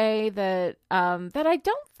 In a way that I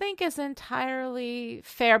don't think is entirely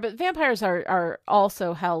fair. But vampires are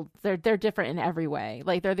also held, they're different in every way.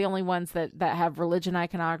 Like they're the only ones that have religion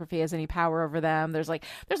iconography as any power over them. There's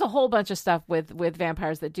a whole bunch of stuff with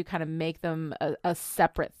vampires that do kind of make them a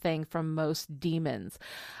separate thing from most demons.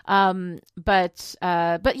 But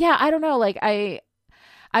yeah, I don't know. Like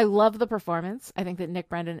I love the performance. I think that Nick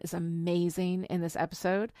Brendan is amazing in this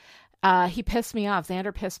episode. He pissed me off.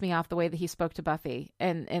 Xander pissed me off the way that he spoke to Buffy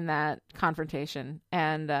in that confrontation.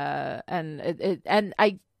 And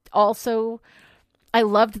I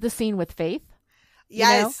loved the scene with Faith.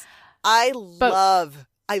 Yes. I love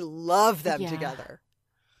them together.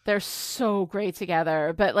 They're so great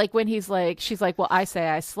together. But like when she's like, well, I say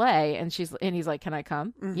I slay. And he's like, can I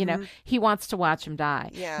come? Mm-hmm. He wants to watch him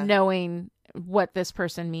die. Yeah. Knowing what this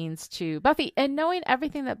person means to Buffy and knowing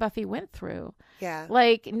everything that Buffy went through. Yeah.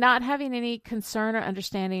 Like not having any concern or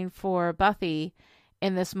understanding for Buffy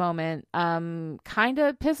in this moment kind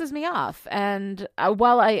of pisses me off. And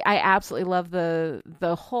while I absolutely love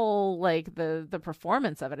the whole, like the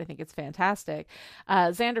performance of it, I think it's fantastic.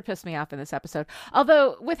 Xander pissed me off in this episode.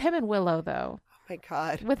 Although with him and Willow though. My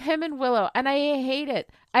God. With him and Willow. And I hate it.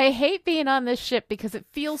 I hate being on this ship because it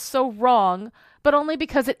feels so wrong, but only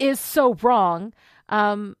because it is so wrong.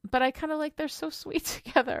 But I kind of like they're so sweet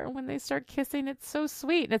together. When they start kissing, it's so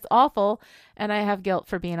sweet and it's awful. And I have guilt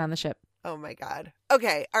for being on the ship. Oh my God.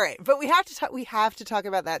 Okay. All right. But we have to talk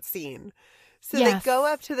about that scene. So Yes. they go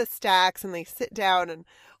up to the stacks and they sit down, and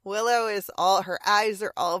Willow her eyes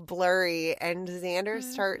are all blurry, and Xander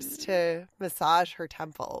starts to massage her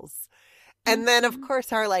temples. And then, of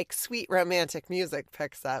course, our like sweet romantic music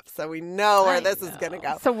picks up. So we know where this is going to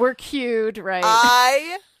go. So we're cued, right?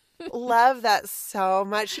 I love that so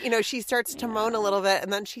much. You know, she starts to moan a little bit,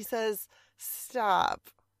 and then she says, "Stop."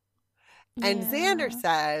 And Xander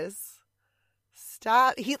says,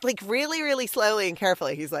 "Stop." He like really, really slowly and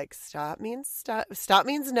carefully. He's like, "Stop means stop. Stop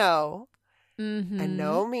means no, and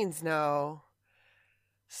no means no.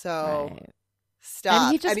 So stop."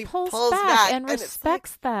 And he just pulls back and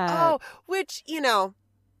respects that. Oh, which, you know,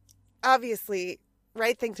 obviously,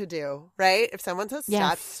 right thing to do, right? If someone says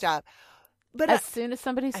stop, stop. But as soon as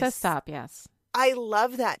somebody says stop, yes. I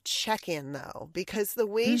love that check-in though, because the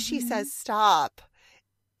way she says stop,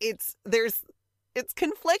 it's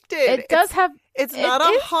conflicted. It does have. It's not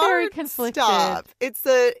a hard stop.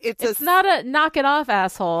 It's not a knock it off,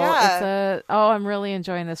 asshole. Yeah. It's I'm really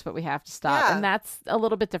enjoying this, but we have to stop. Yeah. And that's a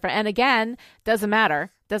little bit different. And again, doesn't matter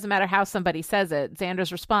how somebody says it.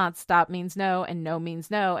 Xander's response, stop means no, and no means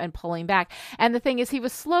no, and pulling back. And the thing is, he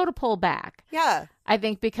was slow to pull back. Yeah. I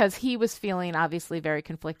think because he was feeling obviously very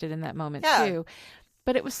conflicted in that moment too.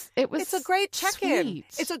 But it's a great check-in. Sweet.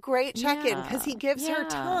 It's a great check-in because he gives her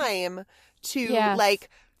time to like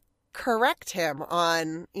correct him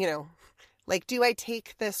on, you know, like, do I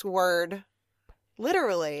take this word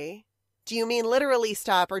literally? Do you mean literally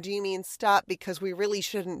stop, or do you mean stop because we really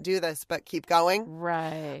shouldn't do this, but keep going?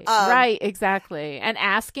 Right. Right. Exactly. And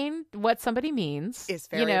asking what somebody means is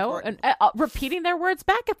very important. And repeating their words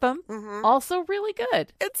back at them. Also really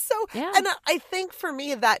good. It's so, and I think for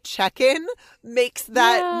me that check-in makes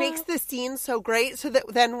the scene so great, so that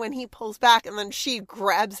then when he pulls back and then she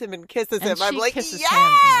grabs him and kisses him, I'm like,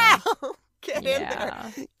 yeah! Get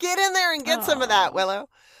in there and get some of that, Willow.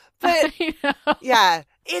 But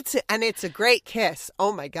it's a great kiss.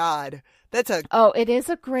 Oh my God. It is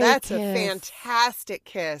a great kiss. That's a fantastic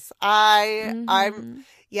kiss. I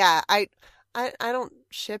don't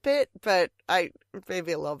ship it, but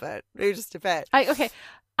maybe a little bit. Maybe just a bit.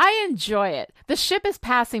 I enjoy it. The ship is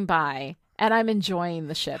passing by and I'm enjoying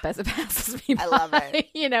the ship as it passes me by. I love it.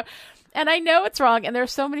 You know, and I know it's wrong. And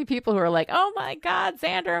there's so many people who are like, oh my God,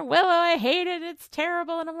 Xander and Willow, I hate it. It's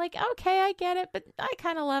terrible. And I'm like, okay, I get it, but I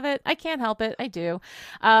kind of love it. I can't help it. I do.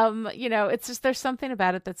 You know, it's just, there's something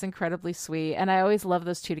about it that's incredibly sweet. And I always love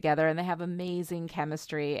those two together, and they have amazing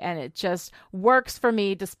chemistry, and it just works for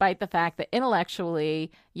me, despite the fact that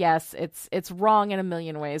intellectually, yes, it's wrong in a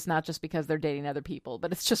million ways, not just because they're dating other people,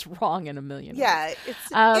 but it's just wrong in a million ways. Yeah,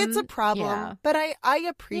 it's a problem. But I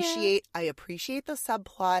appreciate the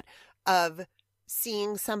subplot of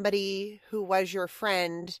seeing somebody who was your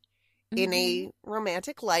friend in a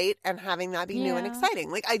romantic light and having that be new and exciting.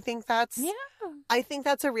 Like, I think that's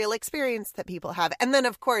a real experience that people have. And then,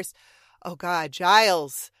 of course, oh God,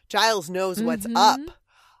 Giles knows what's up.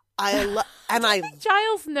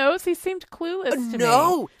 Giles knows. He seemed clueless to me.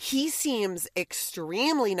 No, he seems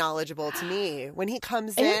extremely knowledgeable to me when he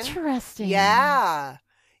comes in. Interesting. Yeah.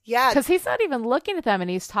 Because he's not even looking at them, and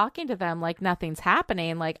he's talking to them like nothing's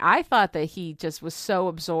happening. Like, I thought that he just was so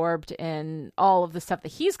absorbed in all of the stuff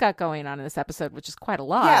that he's got going on in this episode, which is quite a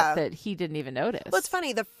lot, that he didn't even notice. Well, it's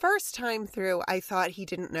funny. The first time through, I thought he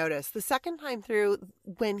didn't notice. The second time through,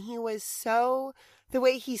 when he was the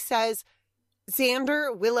way he says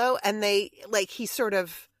Xander, Willow, and he sort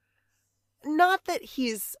of, not that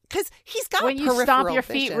because he's got when you stomp your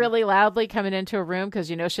feet really loudly coming into a room because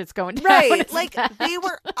you know shit's going down. Right, like they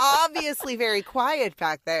were obviously very quiet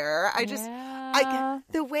back there.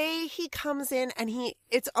 The way he comes in and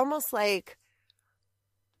it's almost like,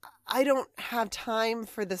 I don't have time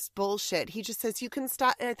for this bullshit. He just says you can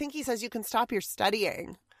stop. I think he says you can stop your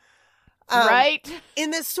studying. Right. In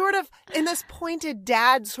this pointed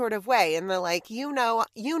dad sort of way, and they're like, you know,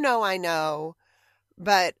 I know.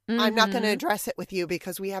 But I'm not going to address it with you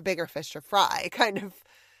because we have bigger fish to fry, kind of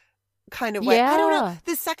way. Yeah. I don't know.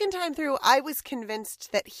 The second time through, I was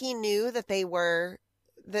convinced that he knew that they were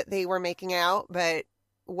making out, but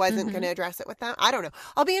wasn't going to address it with them. I don't know.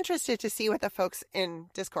 I'll be interested to see what the folks in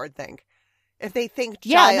Discord think. If they think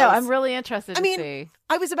Giles... Yeah, no, I'm really interested to see.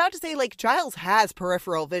 I was about to say, like, Giles has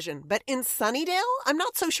peripheral vision, but in Sunnydale, I'm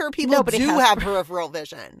not so sure people have peripheral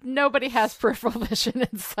vision. Nobody has peripheral vision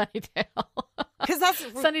in Sunnydale. Because that's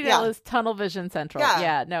Sunnydale is tunnel vision central.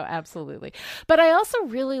 Yeah, no, absolutely. But I also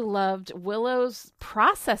really loved Willow's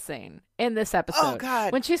processing in this episode. Oh,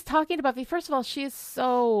 God. When she's talking to Buffy, first of all, she is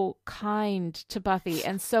so kind to Buffy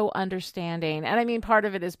and so understanding. And I mean, part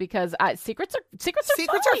of it is because secrets are fine.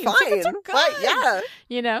 Secrets are good. But, yeah.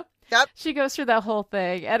 You know? Yep. She goes through that whole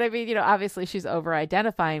thing. And I mean, you know, obviously she's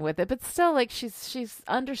over-identifying with it, but still, like, she's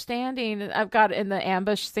understanding. I've got in the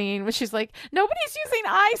ambush scene where she's like, nobody's using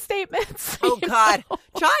I statements. Oh, God. Know?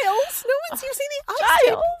 Giles, no one's using the I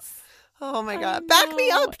statements. Oh, my God. Back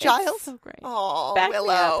me up, Giles. It's so great. Oh, Back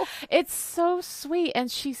Willow. It's so sweet.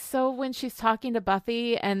 And when she's talking to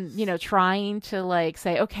Buffy and, you know, trying to like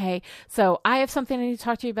say, okay, so I have something I need to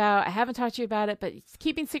talk to you about. I haven't talked to you about it, but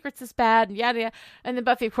keeping secrets is bad and yada, yada. And then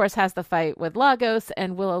Buffy, of course, has the fight with Lagos,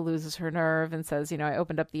 and Willow loses her nerve and says, you know, I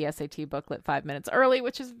opened up the SAT booklet 5 minutes early,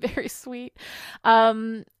 which is very sweet.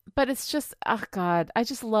 But it's just, oh, God, I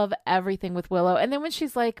just love everything with Willow. And then when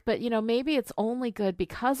she's like, but, you know, maybe it's only good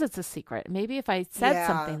because it's a secret. Maybe if I said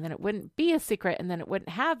something, then it wouldn't be a secret and then it wouldn't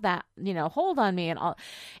have that, you know, hold on me and all.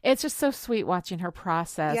 It's just so sweet watching her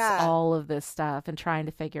process all of this stuff and trying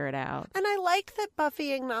to figure it out. And I like that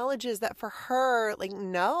Buffy acknowledges that for her, like,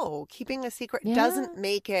 no, keeping a secret doesn't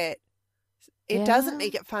make it. It doesn't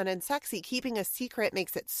make it fun and sexy. Keeping a secret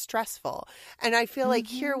makes it stressful. And I feel like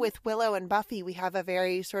here with Willow and Buffy, we have a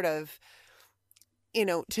very sort of, you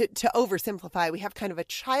know, to oversimplify, we have kind of a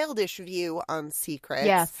childish view on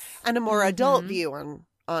secrets and a more adult view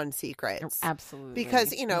on secrets. Absolutely.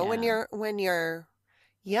 Because, you know, when you're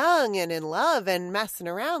young and in love and messing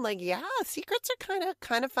around, like, secrets are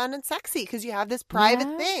kind of fun and sexy because you have this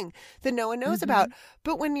private thing that no one knows about.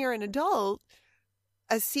 But when you're an adult,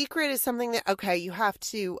 a secret is something that, okay, you have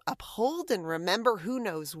to uphold and remember who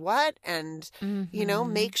knows what and, you know,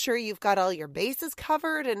 make sure you've got all your bases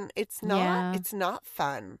covered. And it's not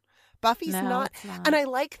fun. Buffy's not. And I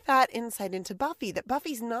like that insight into Buffy, that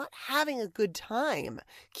Buffy's not having a good time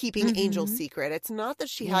keeping Angel's secret. It's not that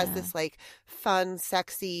she has this like fun,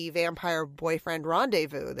 sexy vampire boyfriend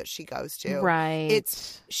rendezvous that she goes to.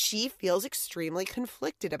 Right. She feels extremely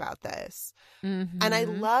conflicted about this. And I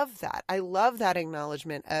love that. I love that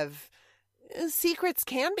acknowledgement of secrets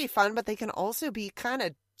can be fun, but they can also be kind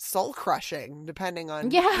of soul crushing depending on,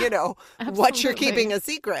 you know, what you're keeping a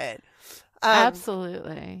secret.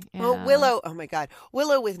 Absolutely. Yeah. Well, Willow, oh my God.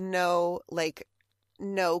 Willow with no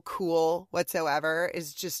cool whatsoever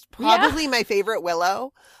is just probably my favorite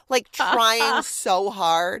Willow. Like trying so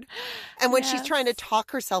hard. And when she's trying to talk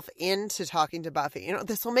herself into talking to Buffy, you know,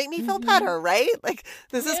 this will make me feel better, right? Like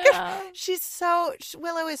this is good.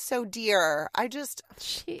 Willow is so dear. I just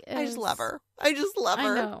love her. I just love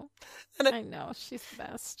her. I know. And I know. She's the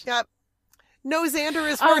best. Yep. No Xander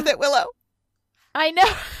is worth it, Willow. I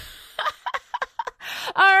know.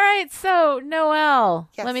 All right, so Noelle,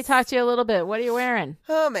 let me talk to you a little bit. What are you wearing?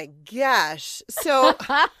 Oh my gosh. So,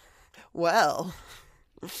 well,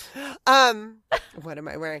 what am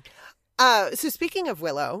I wearing? So speaking of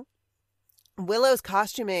Willow, Willow's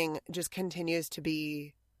costuming just continues to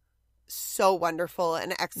be so wonderful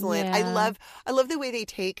and excellent. Yeah. I love the way they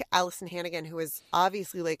take Allison Hannigan, who is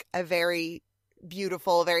obviously like a very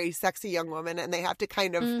beautiful, very sexy young woman, and they have to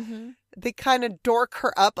kind of they kind of dork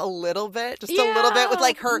her up a little bit, just a little bit with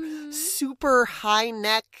like her super high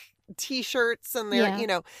neck t-shirts and they're, you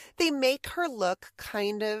know, they make her look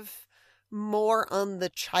kind of more on the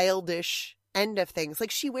childish end of things.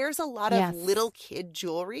 Like she wears a lot of little kid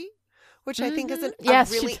jewelry, which I think is a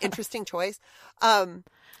really interesting choice.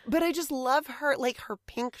 But I just love her, like her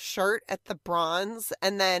pink shirt at the bronze,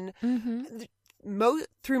 and then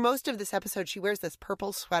through most of this episode, she wears this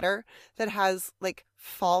purple sweater that has like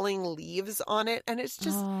falling leaves on it, and it's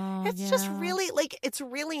just just really like it's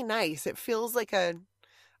really nice. It feels like I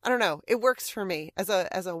don't know. It works for me as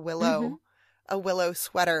a willow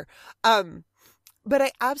sweater. But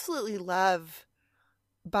I absolutely love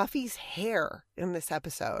Buffy's hair in this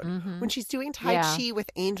episode. When she's doing Tai Chi with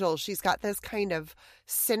Angel, she's got this kind of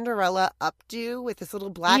Cinderella updo with this little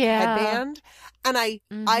black headband. And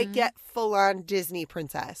I get full on Disney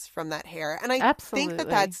princess from that hair. And I think that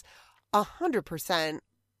that's 100%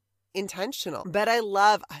 intentional. But I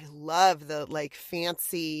love the like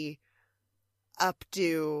fancy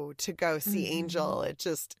updo to go see Angel.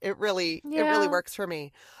 It really works for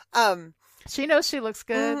me. She knows she looks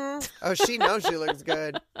good. Oh, she knows she looks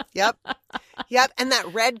good. Yep. And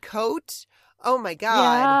that red coat. Oh my God.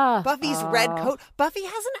 Yeah. Buffy's red coat. Buffy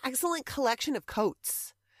has an excellent collection of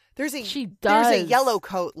coats. There's a she does. There's a yellow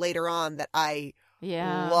coat later on that I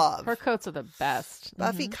love. Her coats are the best.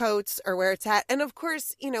 Buffy coats are where it's at. And of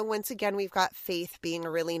course, once again, we've got Faith being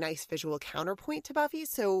a really nice visual counterpoint to Buffy.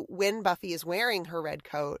 So when Buffy is wearing her red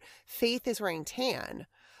coat, Faith is wearing tan.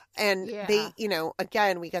 And they,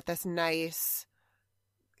 again, we get this nice,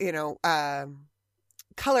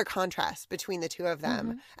 color contrast between the two of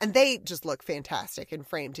them. And they just look fantastic and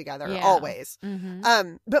framed together always.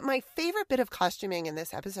 But my favorite bit of costuming in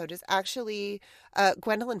this episode is actually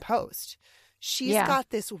Gwendolyn Post. She's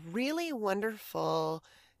got this really wonderful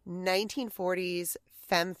 1940s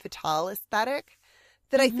femme fatale aesthetic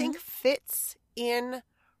that I think fits in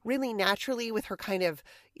really naturally with her kind of,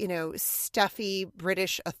 stuffy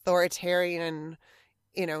British authoritarian,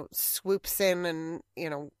 swoops in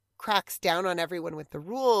and, cracks down on everyone with the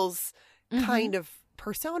rules kind of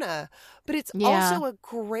persona. But it's also a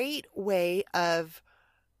great way of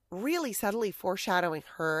really subtly foreshadowing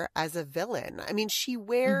her as a villain. I mean, she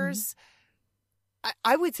wears...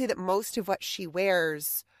 I would say that most of what she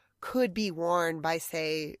wears could be worn by,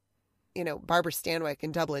 say, Barbara Stanwyck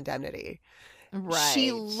in Double Indemnity. Right.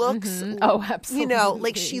 She looks, oh,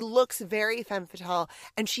 absolutely. she looks very femme fatale,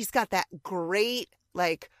 and she's got that great,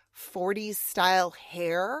 40s style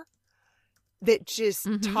hair that just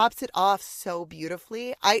tops it off so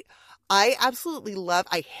beautifully. I absolutely love,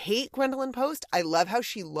 I hate Gwendolyn Post. I love how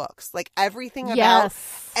she looks. Everything about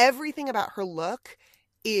her look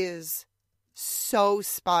is so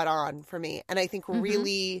spot on for me. And I think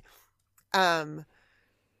really,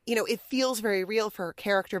 it feels very real for her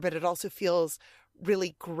character, but it also feels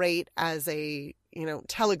really great as a,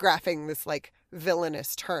 telegraphing this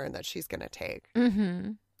villainous turn that she's going to take.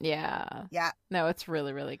 Yeah. Yeah. No, it's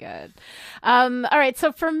really, really good. All right.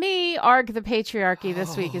 So for me, ARG the Patriarchy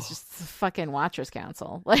this week is just the fucking Watchers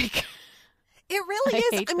Council. It really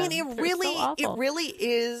is. I mean, it really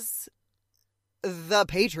is the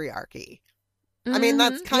patriarchy. I mean,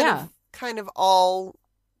 that's kind of all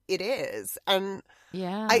it is. And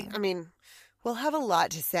I mean, we'll have a lot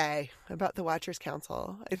to say about the Watchers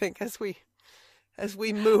Council, I think, as we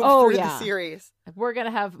move through the series. We're going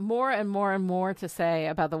to have more and more and more to say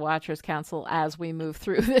about the Watchers Council as we move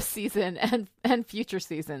through this season and future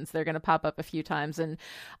seasons. They're going to pop up a few times and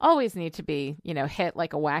always need to be, hit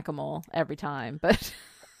like a whack-a-mole every time. But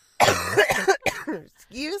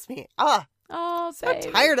excuse me. Oh, so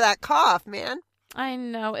tired of that cough, man. I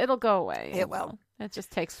know. It'll go away. It will. It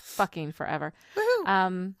just takes fucking forever.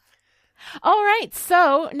 Woohoo. All right.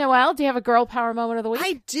 So, Noelle, do you have a girl power moment of the week?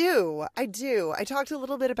 I do. I talked a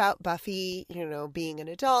little bit about Buffy, being an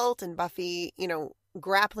adult, and Buffy,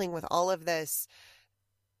 grappling with all of this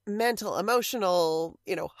mental, emotional,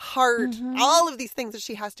 heart, all of these things that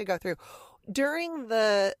she has to go through. During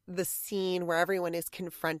the scene where everyone is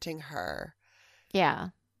confronting her. Yeah.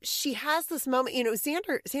 She has this moment,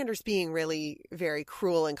 Xander's being really very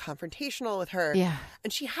cruel and confrontational with her. Yeah.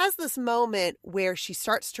 And she has this moment where she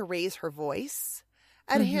starts to raise her voice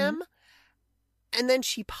at him. And then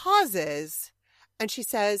she pauses and she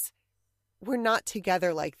says, "We're not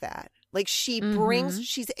together like that."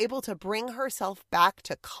 She's able to bring herself back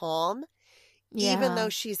to calm, even though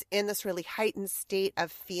she's in this really heightened state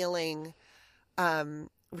of feeling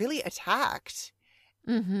really attacked.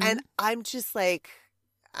 And I'm just that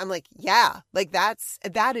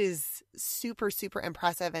is super, super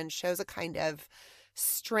impressive and shows a kind of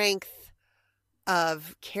strength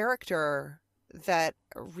of character that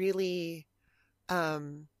really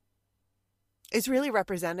is really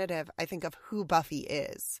representative, I think, of who Buffy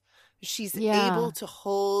is. She's able to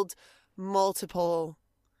hold multiple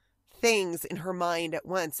things in her mind at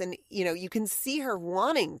once. And, you can see her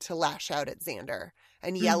wanting to lash out at Xander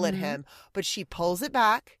and yell at him, but she pulls it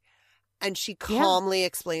back. And she calmly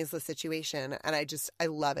explains the situation. And I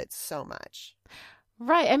love it so much.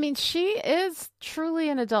 Right. I mean, she is truly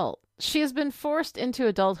an adult. She has been forced into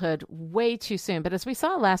adulthood way too soon. But as we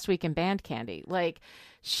saw last week in Band Candy,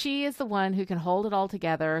 she is the one who can hold it all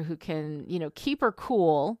together, who can, keep her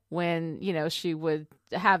cool when, she would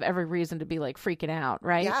have every reason to be freaking out.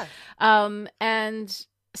 Right. Yeah. And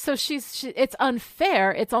so it's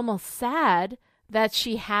unfair. It's almost sad that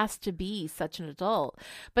she has to be such an adult,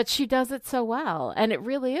 but she does it so well. And it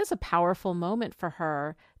really is a powerful moment for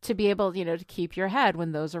her to be able, to keep your head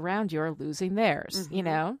when those around you are losing theirs,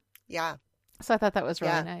 Yeah. So I thought that was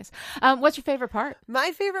really nice. What's your favorite part?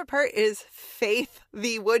 My favorite part is Faith,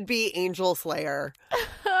 the would-be angel slayer.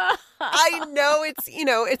 I know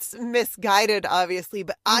it's misguided, obviously,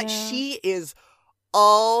 but she is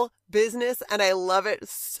all business, and I love it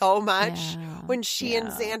so much when she and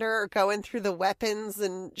Xander are going through the weapons,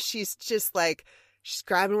 and she's just she's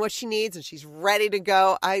grabbing what she needs and she's ready to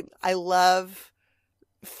go. I love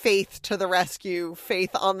Faith to the rescue,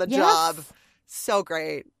 Faith on the Yes. job. So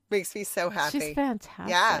great. Makes me so happy. She's fantastic.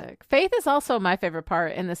 Yeah. Faith is also my favorite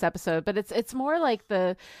part in this episode, but it's more like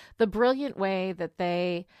the brilliant way that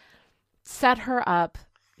they set her up,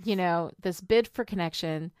 you know, this bid for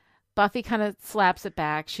connection. Buffy kind of slaps it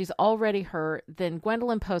back. She's already hurt. Then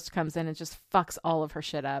Gwendolyn Post comes in and just fucks all of her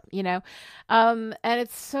shit up, you know? And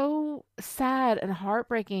it's so sad and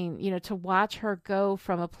heartbreaking, you know, to watch her go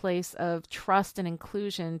from a place of trust and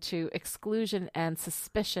inclusion to exclusion and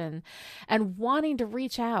suspicion and wanting to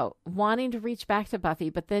reach out, wanting to reach back to Buffy,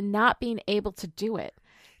 but then not being able to do it.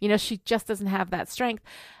 You know, she just doesn't have that strength.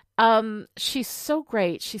 She's so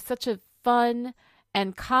great. She's such a fun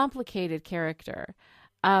and complicated character.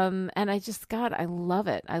 And I just, God, I love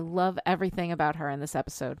it. I love everything about her in this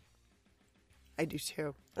episode. I do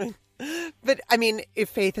too. But I mean, if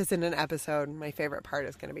Faith is in an episode, my favorite part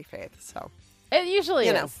is going to be Faith. So it usually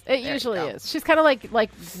you is. know, It usually is. She's kind of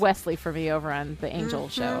like Wesley for me over on the Angel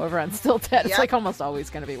show, over on Still Dead. It's Yep. like almost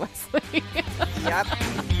always going to be Wesley. Yep.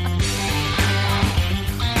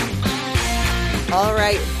 All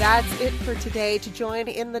right, that's it for today. To join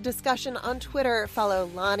in the discussion on Twitter,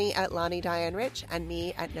 follow Lonnie at Lonnie Diane Rich and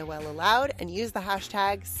me at Noelle Aloud, and use the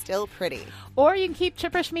hashtag StillPretty. Or you can keep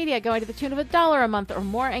Chipperish Media going to the tune of $1 a month or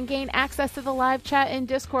more and gain access to the live chat in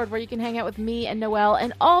Discord, where you can hang out with me and Noelle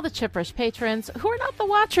and all the Chipperish patrons who are not the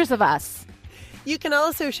watchers of us. You can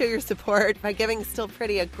also show your support by giving Still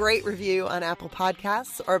Pretty a great review on Apple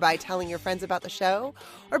Podcasts, or by telling your friends about the show,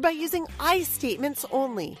 or by using I statements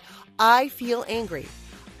only. I feel angry.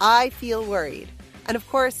 I feel worried. And of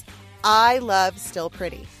course, I love Still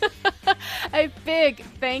Pretty. A big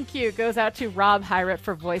thank you goes out to Rob Hyrett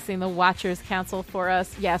for voicing the Watchers Council for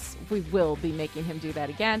us. Yes, we will be making him do that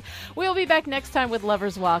again. We'll be back next time with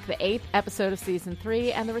Lover's Walk, the 8th episode of Season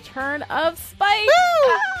 3, and the return of Spike.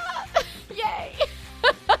 Yay!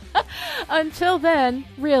 Until then,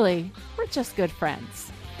 really, we're just good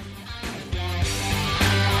friends.